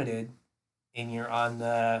playing limited and you're on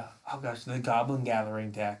the Goblin Gathering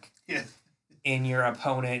deck, yeah, and your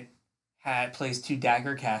opponent plays 2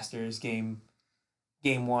 Dagger Casters game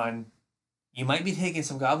 1, you might be taking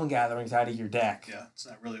some Goblin Gatherings out of your deck. Yeah, it's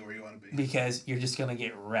not really where you want to be. Because you're just going to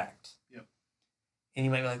get wrecked. Yep. And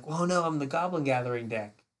you might be like, well, no, I'm the Goblin Gathering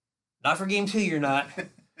deck. Not for game 2, you're not.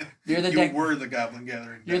 You're the you deck. were the Goblin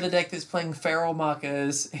Gathering deck. You're the deck that's playing Feral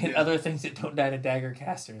Makas and other things that don't die to Dagger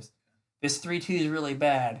Casters. This 3/2 is really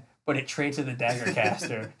bad, but it trades to the Dagger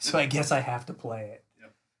Caster, so I guess I have to play it.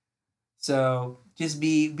 Yep. So just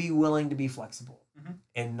be willing to be flexible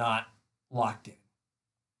and not locked in.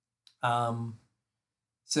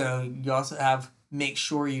 So you also make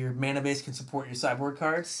sure your mana base can support your sideboard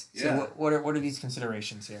cards. Yeah. So what are these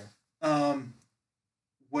considerations here?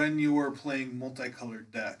 When you are playing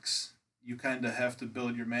multicolored decks, you kind of have to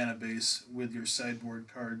build your mana base with your sideboard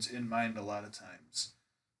cards in mind a lot of times.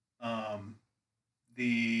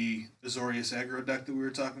 The Azorius aggro deck that we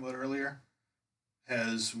were talking about earlier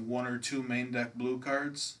has 1 or 2 main deck blue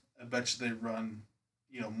cards. I bet you they run,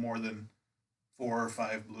 more than 4 or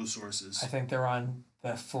 5 blue sources. I think they're on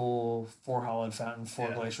the full 4 Hollowed Fountain,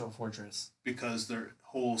 4 Glacial Fortress. Because their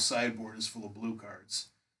whole sideboard is full of blue cards.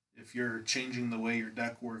 If you're changing the way your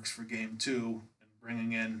deck works for game 2 and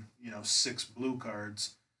bringing in, 6 blue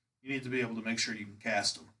cards, you need to be able to make sure you can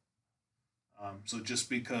cast them. So just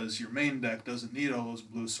because your main deck doesn't need all those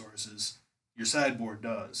blue sources, your sideboard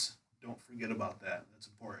does. Don't forget about that. That's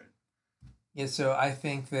important. Yeah, so I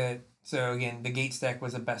think that... So again, the Gates deck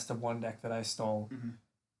was a best of 1 deck that I stole.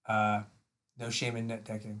 No shame in net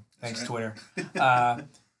decking. Thanks, Twitter.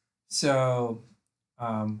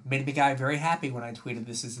 Made the guy very happy when I tweeted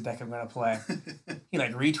this is the deck I'm going to play. He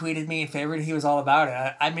retweeted me and favored. He was all about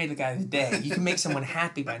it. I made the guy's day. You can make someone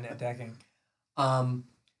happy by net decking.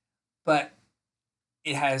 But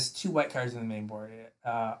it has 2 white cards in the main board.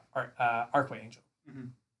 Archway Angel.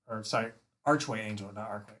 Or sorry, Archway Angel, not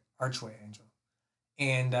Archway. Archway Angel.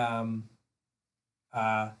 And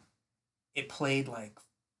it played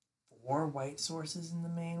 4 white sources in the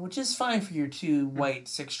main, which is fine for your 2 white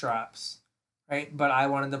 6-drops, right? But I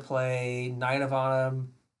wanted to play Knight of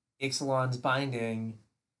Autumn, Ixalan's Binding,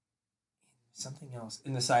 something else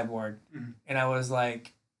in the sideboard. And I was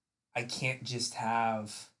like, I can't just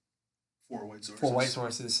have 4 white sources. 4 white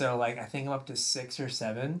sources. So I think I'm up to 6 or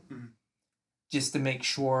 7 just to make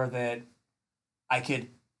sure that I could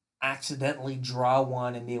accidentally draw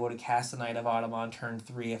 1 and be able to cast a Knight of Autumn on turn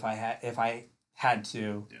 3 if I had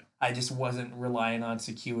to. Yeah. I just wasn't relying on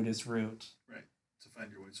circuitous route. Right. To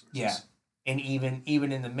find your white sources. Yeah. And even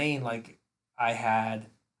in the main, I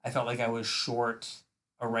felt like I was short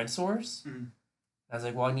a red source. I was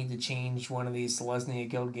like, well, I need to change one of these Selesnya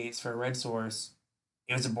Guild Gates for a red source.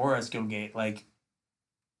 It was a Boros Guild Gate.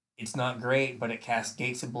 It's not great, but it casts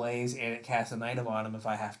Gates Ablaze and it casts a Knight of Autumn if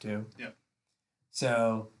I have to. Yep.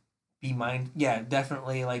 So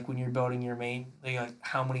definitely when you're building your main,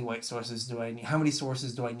 how many white sources do I need? How many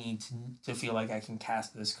sources do I need to feel like I can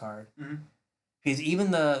cast this card? Because even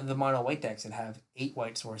the mono white decks that have 8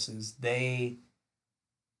 white sources, they'll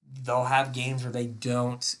have games where they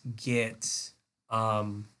don't get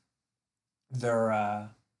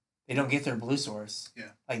they don't get their blue source.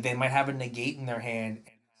 Yeah. Like they might have a negate in their hand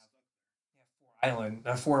and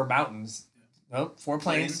have 4 mountains. Yeah. Nope, 4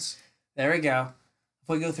 plains. There we go. If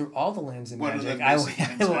we go through all the lands in Magic, I will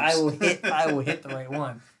hit the right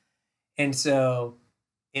one. And so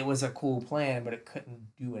it was a cool plan, but it couldn't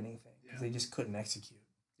do anything because they just couldn't execute.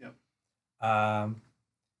 Yep. And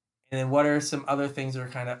then what are some other things that are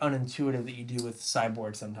kind of unintuitive that you do with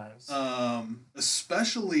sideboard sometimes?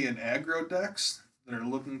 Especially in aggro decks that are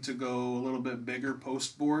looking to go a little bit bigger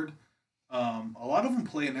post board. A lot of them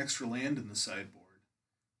play an extra land in the sideboard.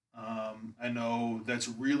 I know that's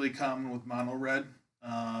really common with mono red.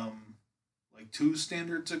 Like 2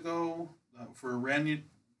 standards ago for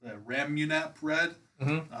Ramunap red,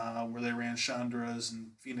 where they ran Chandras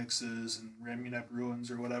and Phoenixes and Ramunap Ruins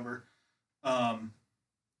or whatever.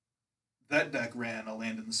 That deck ran a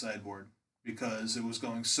land in the sideboard because it was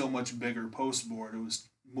going so much bigger post board. It was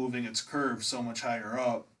moving its curve so much higher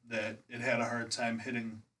up that it had a hard time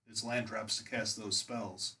hitting its land drops to cast those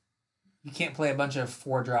spells. You can't play a bunch of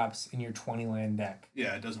 4 drops in your 20 land deck.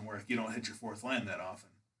 Yeah, it doesn't work. You don't hit your 4th land that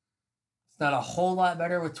often. It's not a whole lot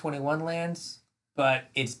better with 21 lands, but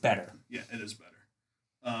it's better. Yeah, it is better.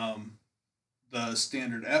 The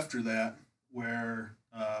standard after that, where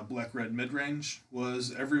black-red mid-range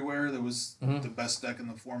was everywhere, that was the best deck in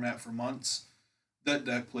the format for months. That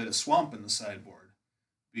deck played a swamp in the sideboard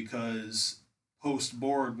because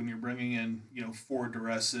post-board, when you're bringing in 4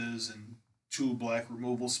 duresses and 2 black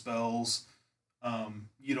removal spells,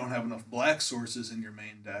 you don't have enough black sources in your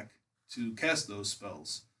main deck to cast those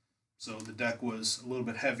spells. So the deck was a little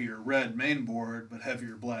bit heavier red main board, but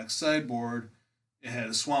heavier black sideboard. It had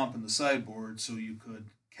a swamp in the sideboard, so you could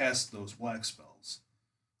cast those black spells.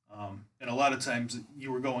 And a lot of times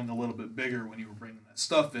you were going a little bit bigger when you were bringing that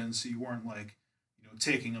stuff in, so you weren't like,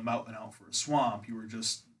 taking them out and out for a swamp. You were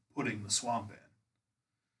just putting the swamp in.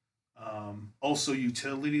 Also,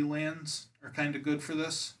 utility lands are kind of good for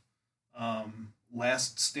this.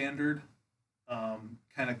 Last standard,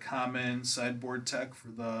 kind of common sideboard tech for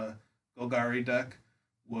the Golgari deck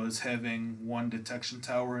was having 1 detection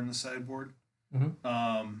tower in the sideboard.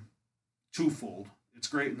 Twofold. It's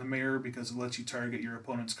great in the mirror because it lets you target your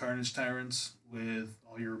opponent's Carnage Tyrants with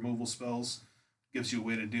all your removal spells. Gives you a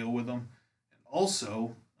way to deal with them. And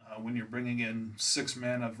also, when you're bringing in 6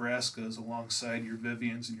 mana Vraskas alongside your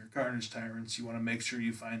Vivians and your Carnage Tyrants, you want to make sure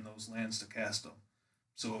you find those lands to cast them.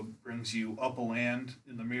 So it brings you up a land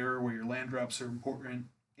in the mirror where your land drops are important,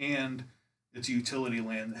 and it's a utility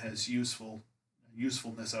land that has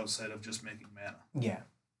usefulness outside of just making mana. Yeah.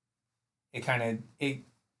 It kind of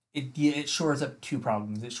it shores up 2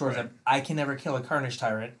 problems. It shores up I can never kill a Carnage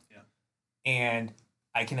Tyrant. Yeah. And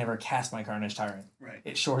I can never cast my Carnage Tyrant. Right.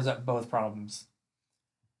 It shores up both problems.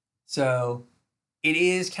 So it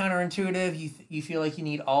is counterintuitive. You feel like you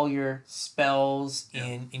need all your spells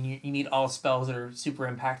and you need all spells that are super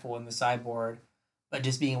impactful in the sideboard, but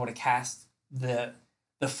just being able to cast the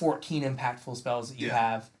 14 impactful spells that you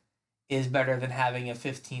have is better than having a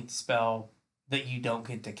 15th spell that you don't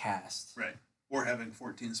get to cast. Right. Or having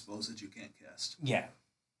 14 spells that you can't cast. Yeah.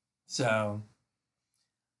 So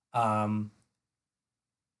when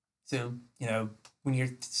you're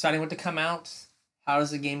deciding what to come out, how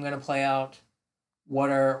is the game going to play out? What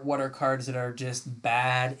are cards that are just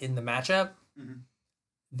bad in the matchup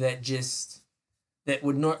that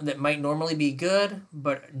might normally be good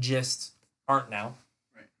but just aren't now?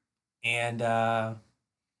 Right. And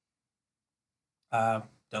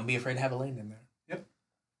don't be afraid to have a land in there. Yep.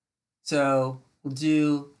 So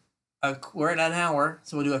we're at an hour,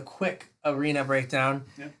 so we'll do a quick arena breakdown.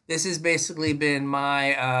 Yep. This has basically been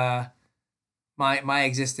my my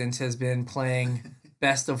existence has been playing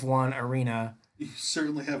best of 1 arena. You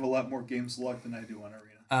certainly have a lot more games locked than I do on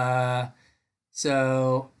arena.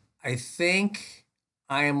 So I think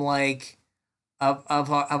I am like of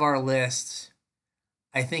our list.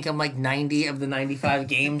 I think I'm like 90 of the 95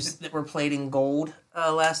 games that were played in gold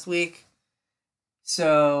last week.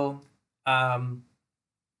 So now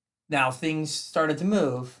things started to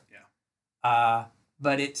move. Yeah.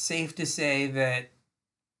 But it's safe to say that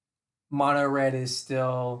Mono Red is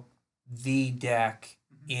still the deck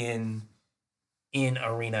in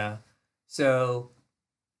arena. So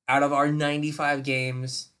out of our 95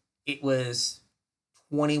 games, it was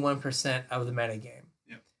 21% of the metagame.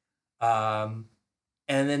 Yep. And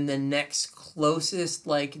then the next closest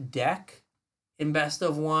deck in best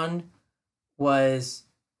of 1 was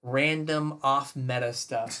random off meta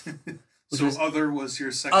stuff. So other was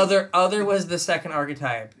your second. Other was the second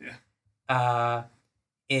archetype. Yeah.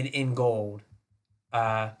 In gold.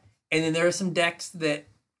 And then there are some decks that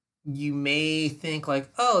you may think like,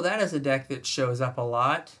 oh, that is a deck that shows up a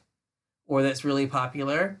lot or that's really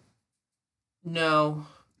popular. No,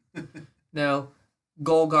 no.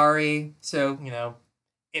 Golgari. So,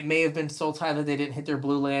 it may have been Sultai that they didn't hit their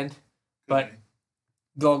blue land, but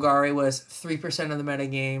Golgari was 3% of the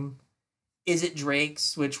metagame. Izzet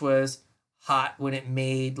Drakes, which was hot when it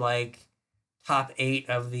made like top 8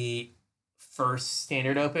 of the first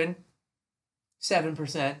standard open,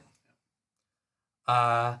 7%.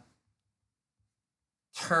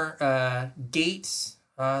 Gates,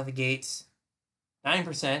 the Gates,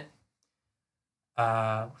 9%.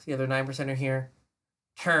 What's the other 9%er here?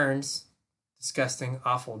 Turns, disgusting,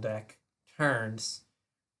 awful deck. Turns,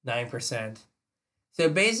 9%. So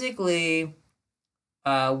basically,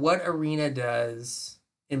 what Arena does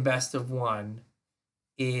in Best of One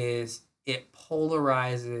is it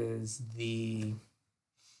polarizes the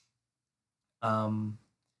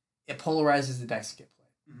decks that get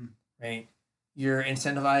played. Mm-hmm. Right? You're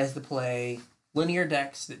incentivized to play linear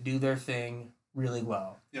decks that do their thing really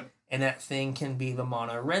well. Yep. And that thing can be the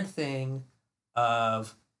mono red thing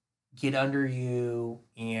of get under you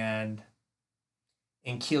and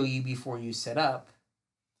kill you before you set up,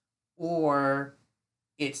 or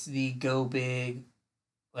it's the go big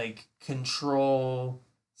like control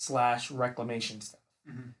 / reclamation stuff.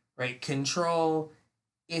 Mm-hmm. Right? Control,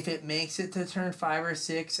 if it makes it to turn 5 or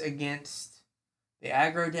 6 against the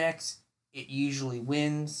aggro decks, it usually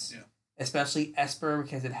wins. Yeah. Especially Esper,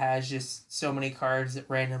 because it has just so many cards that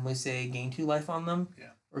randomly say gain 2 life on them.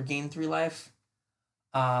 Yeah. Or gain 3 life.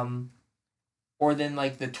 Or then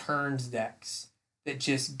like the turns decks that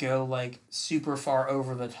just go like super far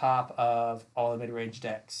over the top of all the mid-range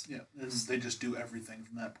decks. Yeah, they just do everything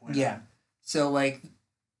from that point. Yeah. So like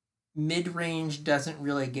mid-range doesn't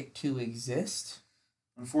really get to exist.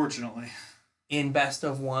 Unfortunately. In Best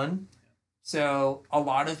of One. Yeah. So a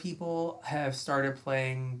lot of people have started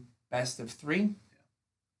playing Best of 3.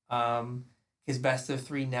 Yeah. Because Best of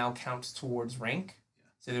 3 now counts towards rank. Yeah.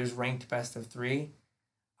 So there's ranked Best of 3.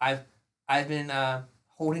 I've been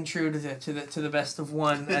holding true to the Best of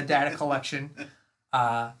One data collection.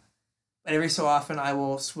 But every so often I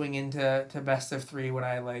will swing into Best of 3 when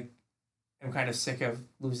I am kind of sick of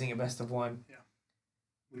losing at Best of 1. Yeah.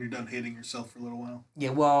 When you're done hating yourself for a little while.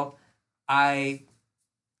 Yeah, well, I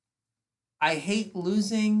hate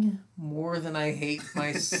losing more than I hate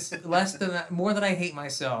more than I hate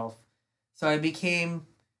myself. So I became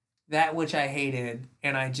that which I hated,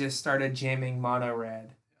 and I just started jamming mono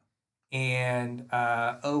red. And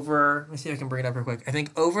let me see if I can bring it up real quick. I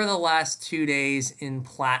think over the last 2 days in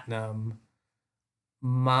Platinum,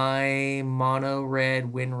 my mono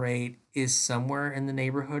red win rate is somewhere in the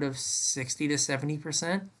neighborhood of 60 to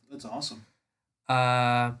 70%. That's awesome.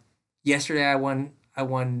 Yesterday I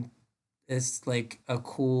won it's like a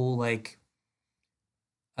cool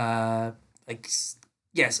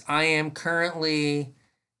yes, I am currently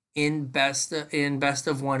in best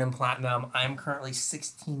of 1 in Platinum. I'm currently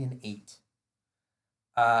 16-8.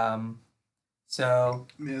 So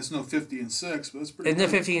I mean, it's no 50-6, but it's pretty. It's no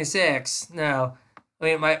 50-6. No, I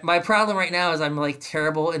mean my problem right now is I'm like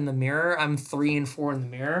terrible in the mirror. I'm 3-4 in the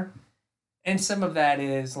mirror, and some of that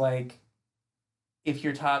is like if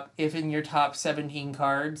in your top 17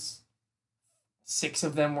 cards, 6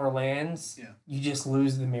 of them were lands. Yeah. You just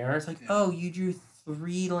lose the mirror. It's like, oh, you drew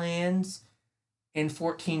 3 lands and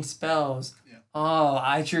 14 spells. Yeah. Oh,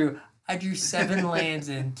 I drew 7 lands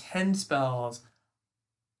and 10 spells.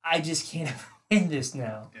 I just can't win this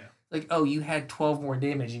now. Yeah. Like, oh, you had 12 more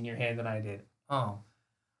damage in your hand than I did. Oh.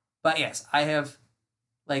 But yes, I have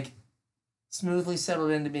smoothly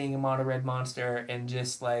settled into being a mono red monster, and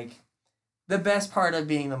just the best part of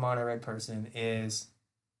being the mono red person is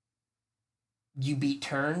you beat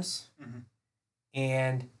turns. Mm-hmm.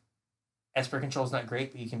 And Esper control is not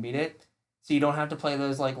great, but you can beat it. So you don't have to play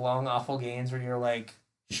those long awful games where you're like,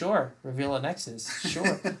 sure, reveal a Nexus,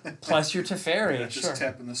 sure. Plus your Teferi, yeah, just sure.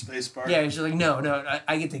 tapping the space bar. Yeah, you're like, no,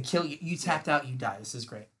 I get to kill you. You tapped out, you die. This is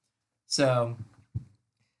great. So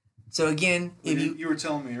again, if you were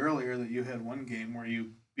telling me earlier that you had one game where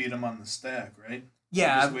you beat him on the stack, right?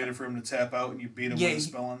 Yeah, you just waited for him to tap out and you beat him with a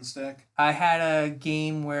spell on the stack. I had a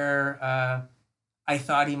game where I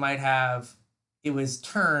thought he might have. It was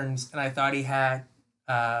turns, and I thought he had.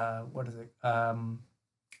 What is it?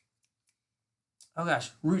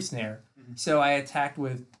 Root Snare. Mm-hmm. So I attacked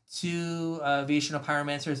with 2 Vishnu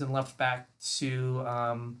Pyromancers and left back 2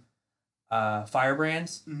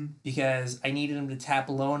 Firebrands, mm-hmm. because I needed him to tap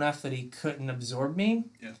low enough that he couldn't absorb me.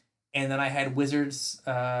 Yeah. And then I had Wizard's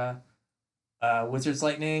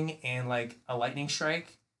Lightning and a Lightning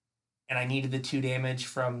Strike, and I needed the 2 damage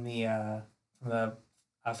from the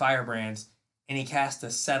Firebrands, and he cast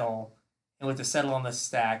a Settle, and with the Settle on the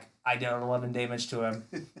stack, I dealt 11 damage to him,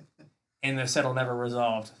 and the Settle never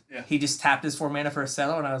resolved. Yeah. He just tapped his 4 mana for a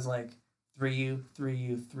Settle, and I was like, 3U,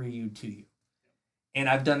 3U, 3U, 2U. And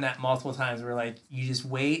I've done that multiple times where, like, you just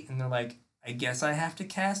wait, and they're like, I guess I have to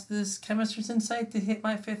cast this Chemist's Insight to hit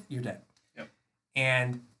my 5th. You're dead. Yep.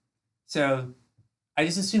 And so I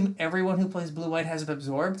just assume everyone who plays blue-white has it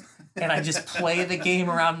absorbed, and I just play the game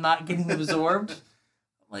around not getting absorbed.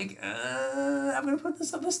 I'm like, I'm going to put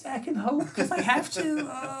this on the stack and hope, because I have to.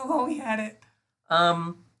 Oh, we had it.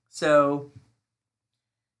 So,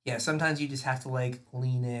 yeah, sometimes you just have to, like,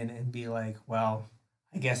 lean in and be like, well,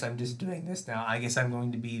 I guess I'm just doing this now. I guess I'm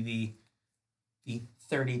going to be the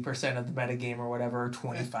 30% of the metagame or whatever,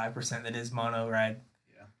 25% that is mono red.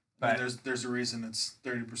 Yeah. But there's a reason it's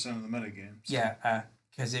 30% of the metagame. So. Yeah,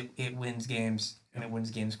 because it wins games, and it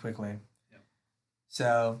wins games quickly. Yep.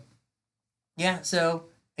 So, yeah, so,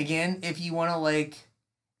 again, if you want to, like,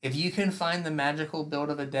 if you can find the magical build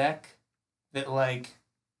of a deck that, like,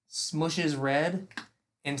 smushes red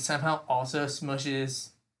and somehow also smushes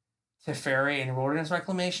Teferi and Wilderness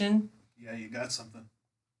Reclamation. Yeah, you got something.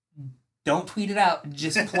 Don't tweet it out.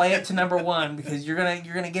 Just play it to number 1, because you're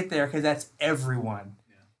gonna get there, because that's everyone.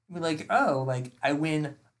 Yeah. Be like, oh, like I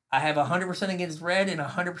win. I have 100% against red and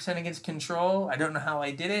 100% against control. I don't know how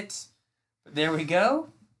I did it, but there we go.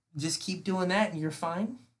 Just keep doing that, and you're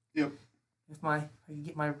fine. Yep. If I could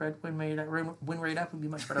get my red win rate up, we'd be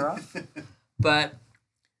much better off. But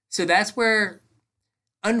so that's where,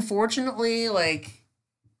 unfortunately, like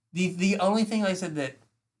the only thing I said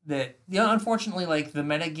that unfortunately, like the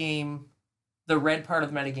metagame, the red part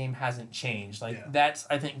of the metagame hasn't changed. Like that's,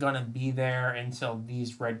 I think, gonna be there until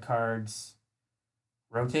these red cards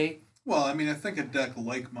rotate. Well, I mean, I think a deck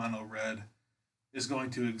like mono red is going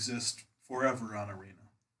to exist forever on Arena.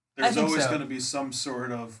 There's always going to be some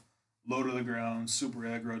sort of low to the ground super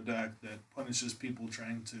aggro deck that punishes people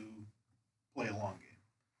trying to play a long game.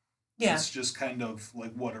 Yeah, it's just kind of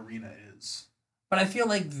like what Arena is. But I feel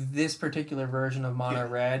like this particular version of mono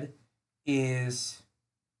red is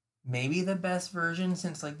maybe the best version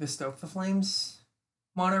since like the Stoke the Flames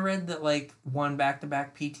mono red that like won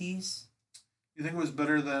back-to-back PTs. You think it was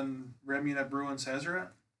better than Ramunet Bruins Hazoret?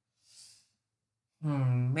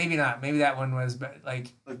 Maybe not. Maybe that one was, but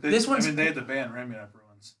like this one's. I mean, they had to ban Ramunet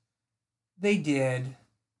Bruins. They did.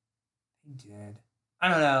 I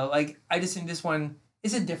don't know. Like, I just think this one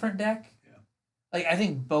is a different deck. Yeah. Like, I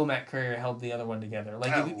think Bomat Courier held the other one together.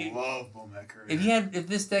 Like, I love Bomat Courier. If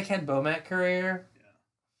this deck had Bomat Courier,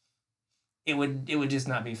 it would just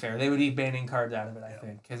not be fair. They would be banning cards out of it. I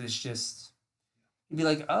think, because it's just, you'd be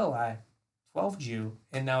like, oh, I 12'd you,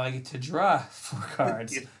 and now I get to draw 4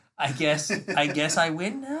 cards. I guess I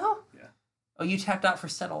win now? Yeah. Oh, you tapped out for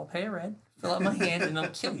Settle. Pay a red. Fill out my hand, and I'll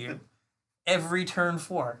kill you. Every turn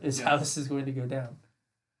 4 is how this is going to go down.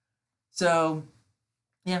 So,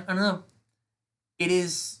 yeah, I don't know. It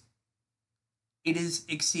is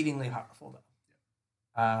exceedingly powerful,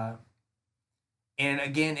 though. And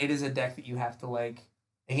again, it is a deck that you have to, like,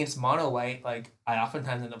 against mono white, like, I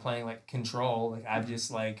oftentimes end up playing, like, control. Like, I've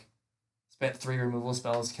just, like, spent 3 removal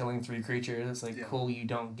spells killing 3 creatures. It's like, cool, you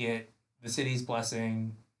don't get the City's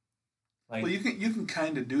Blessing. Like, well, you can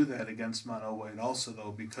kind of do that against mono white also,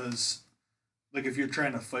 though, because, like, if you're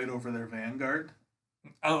trying to fight over their Vanguard,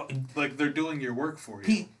 like, they're doing your work for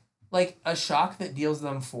you. Like, a shock that deals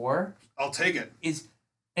them 4. I'll take it.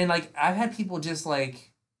 And, like, I've had people just,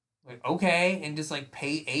 like, okay, and just, like,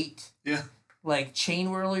 pay 8. Yeah. Like, Chain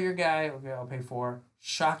Whirler your guy, okay, I'll pay 4.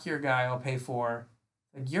 Shock your guy, I'll pay 4.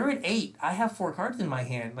 Like, you're at 8. I have 4 cards in my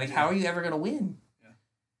hand. Like, how are you ever going to win? Yeah.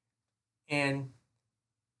 And,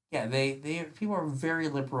 yeah, they people are very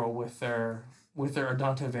liberal with their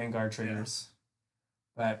Odonto Vanguard triggers.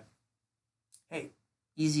 Yeah. But, hey,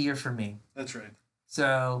 easier for me. That's right.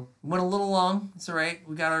 So, went a little long. It's all right.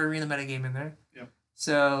 We got our Arena metagame in there. Yep.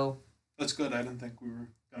 So. That's good. I didn't think we were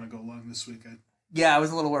going to go long this week. Yeah, I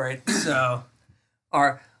was a little worried. So,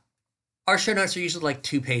 our show notes are usually like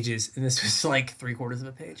 2 pages, and this was like 3/4 of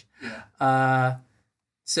a page. Yeah.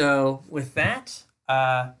 So with that,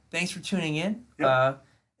 thanks for tuning in. Yep.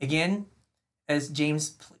 Again, as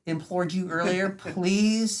James implored you earlier,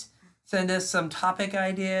 please send us some topic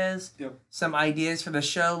ideas, some ideas for the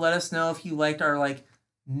show. Let us know if you liked our like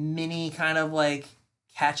mini kind of like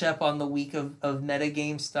catch up on the week of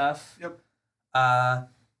metagame stuff. Yep.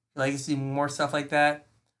 Like to see more stuff like that.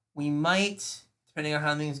 We might, depending on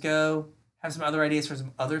how things go, have some other ideas for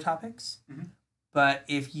some other topics. Mm-hmm. But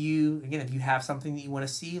if you have something that you want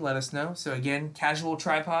to see, let us know. So again, Casual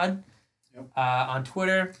Tripod on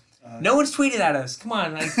Twitter. No one's tweeted at us. Come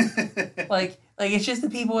on, like Like it's just the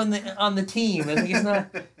people on the team. I think it's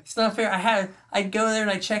not fair. I'd go there and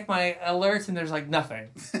I'd check my alerts and there's like nothing.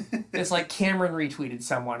 It's like Cameron retweeted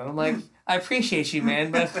someone and I'm like, I appreciate you, man,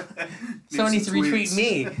 but someone needs to retweet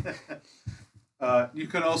me. You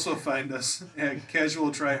can also find us at Casual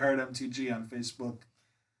Tryhard MTG on Facebook.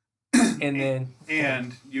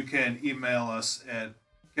 And you can email us at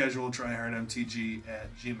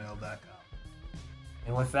casualtryhardmtg@gmail.com.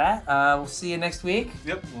 And with that, we'll see you next week.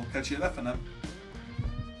 Yep, we'll catch you at FNM.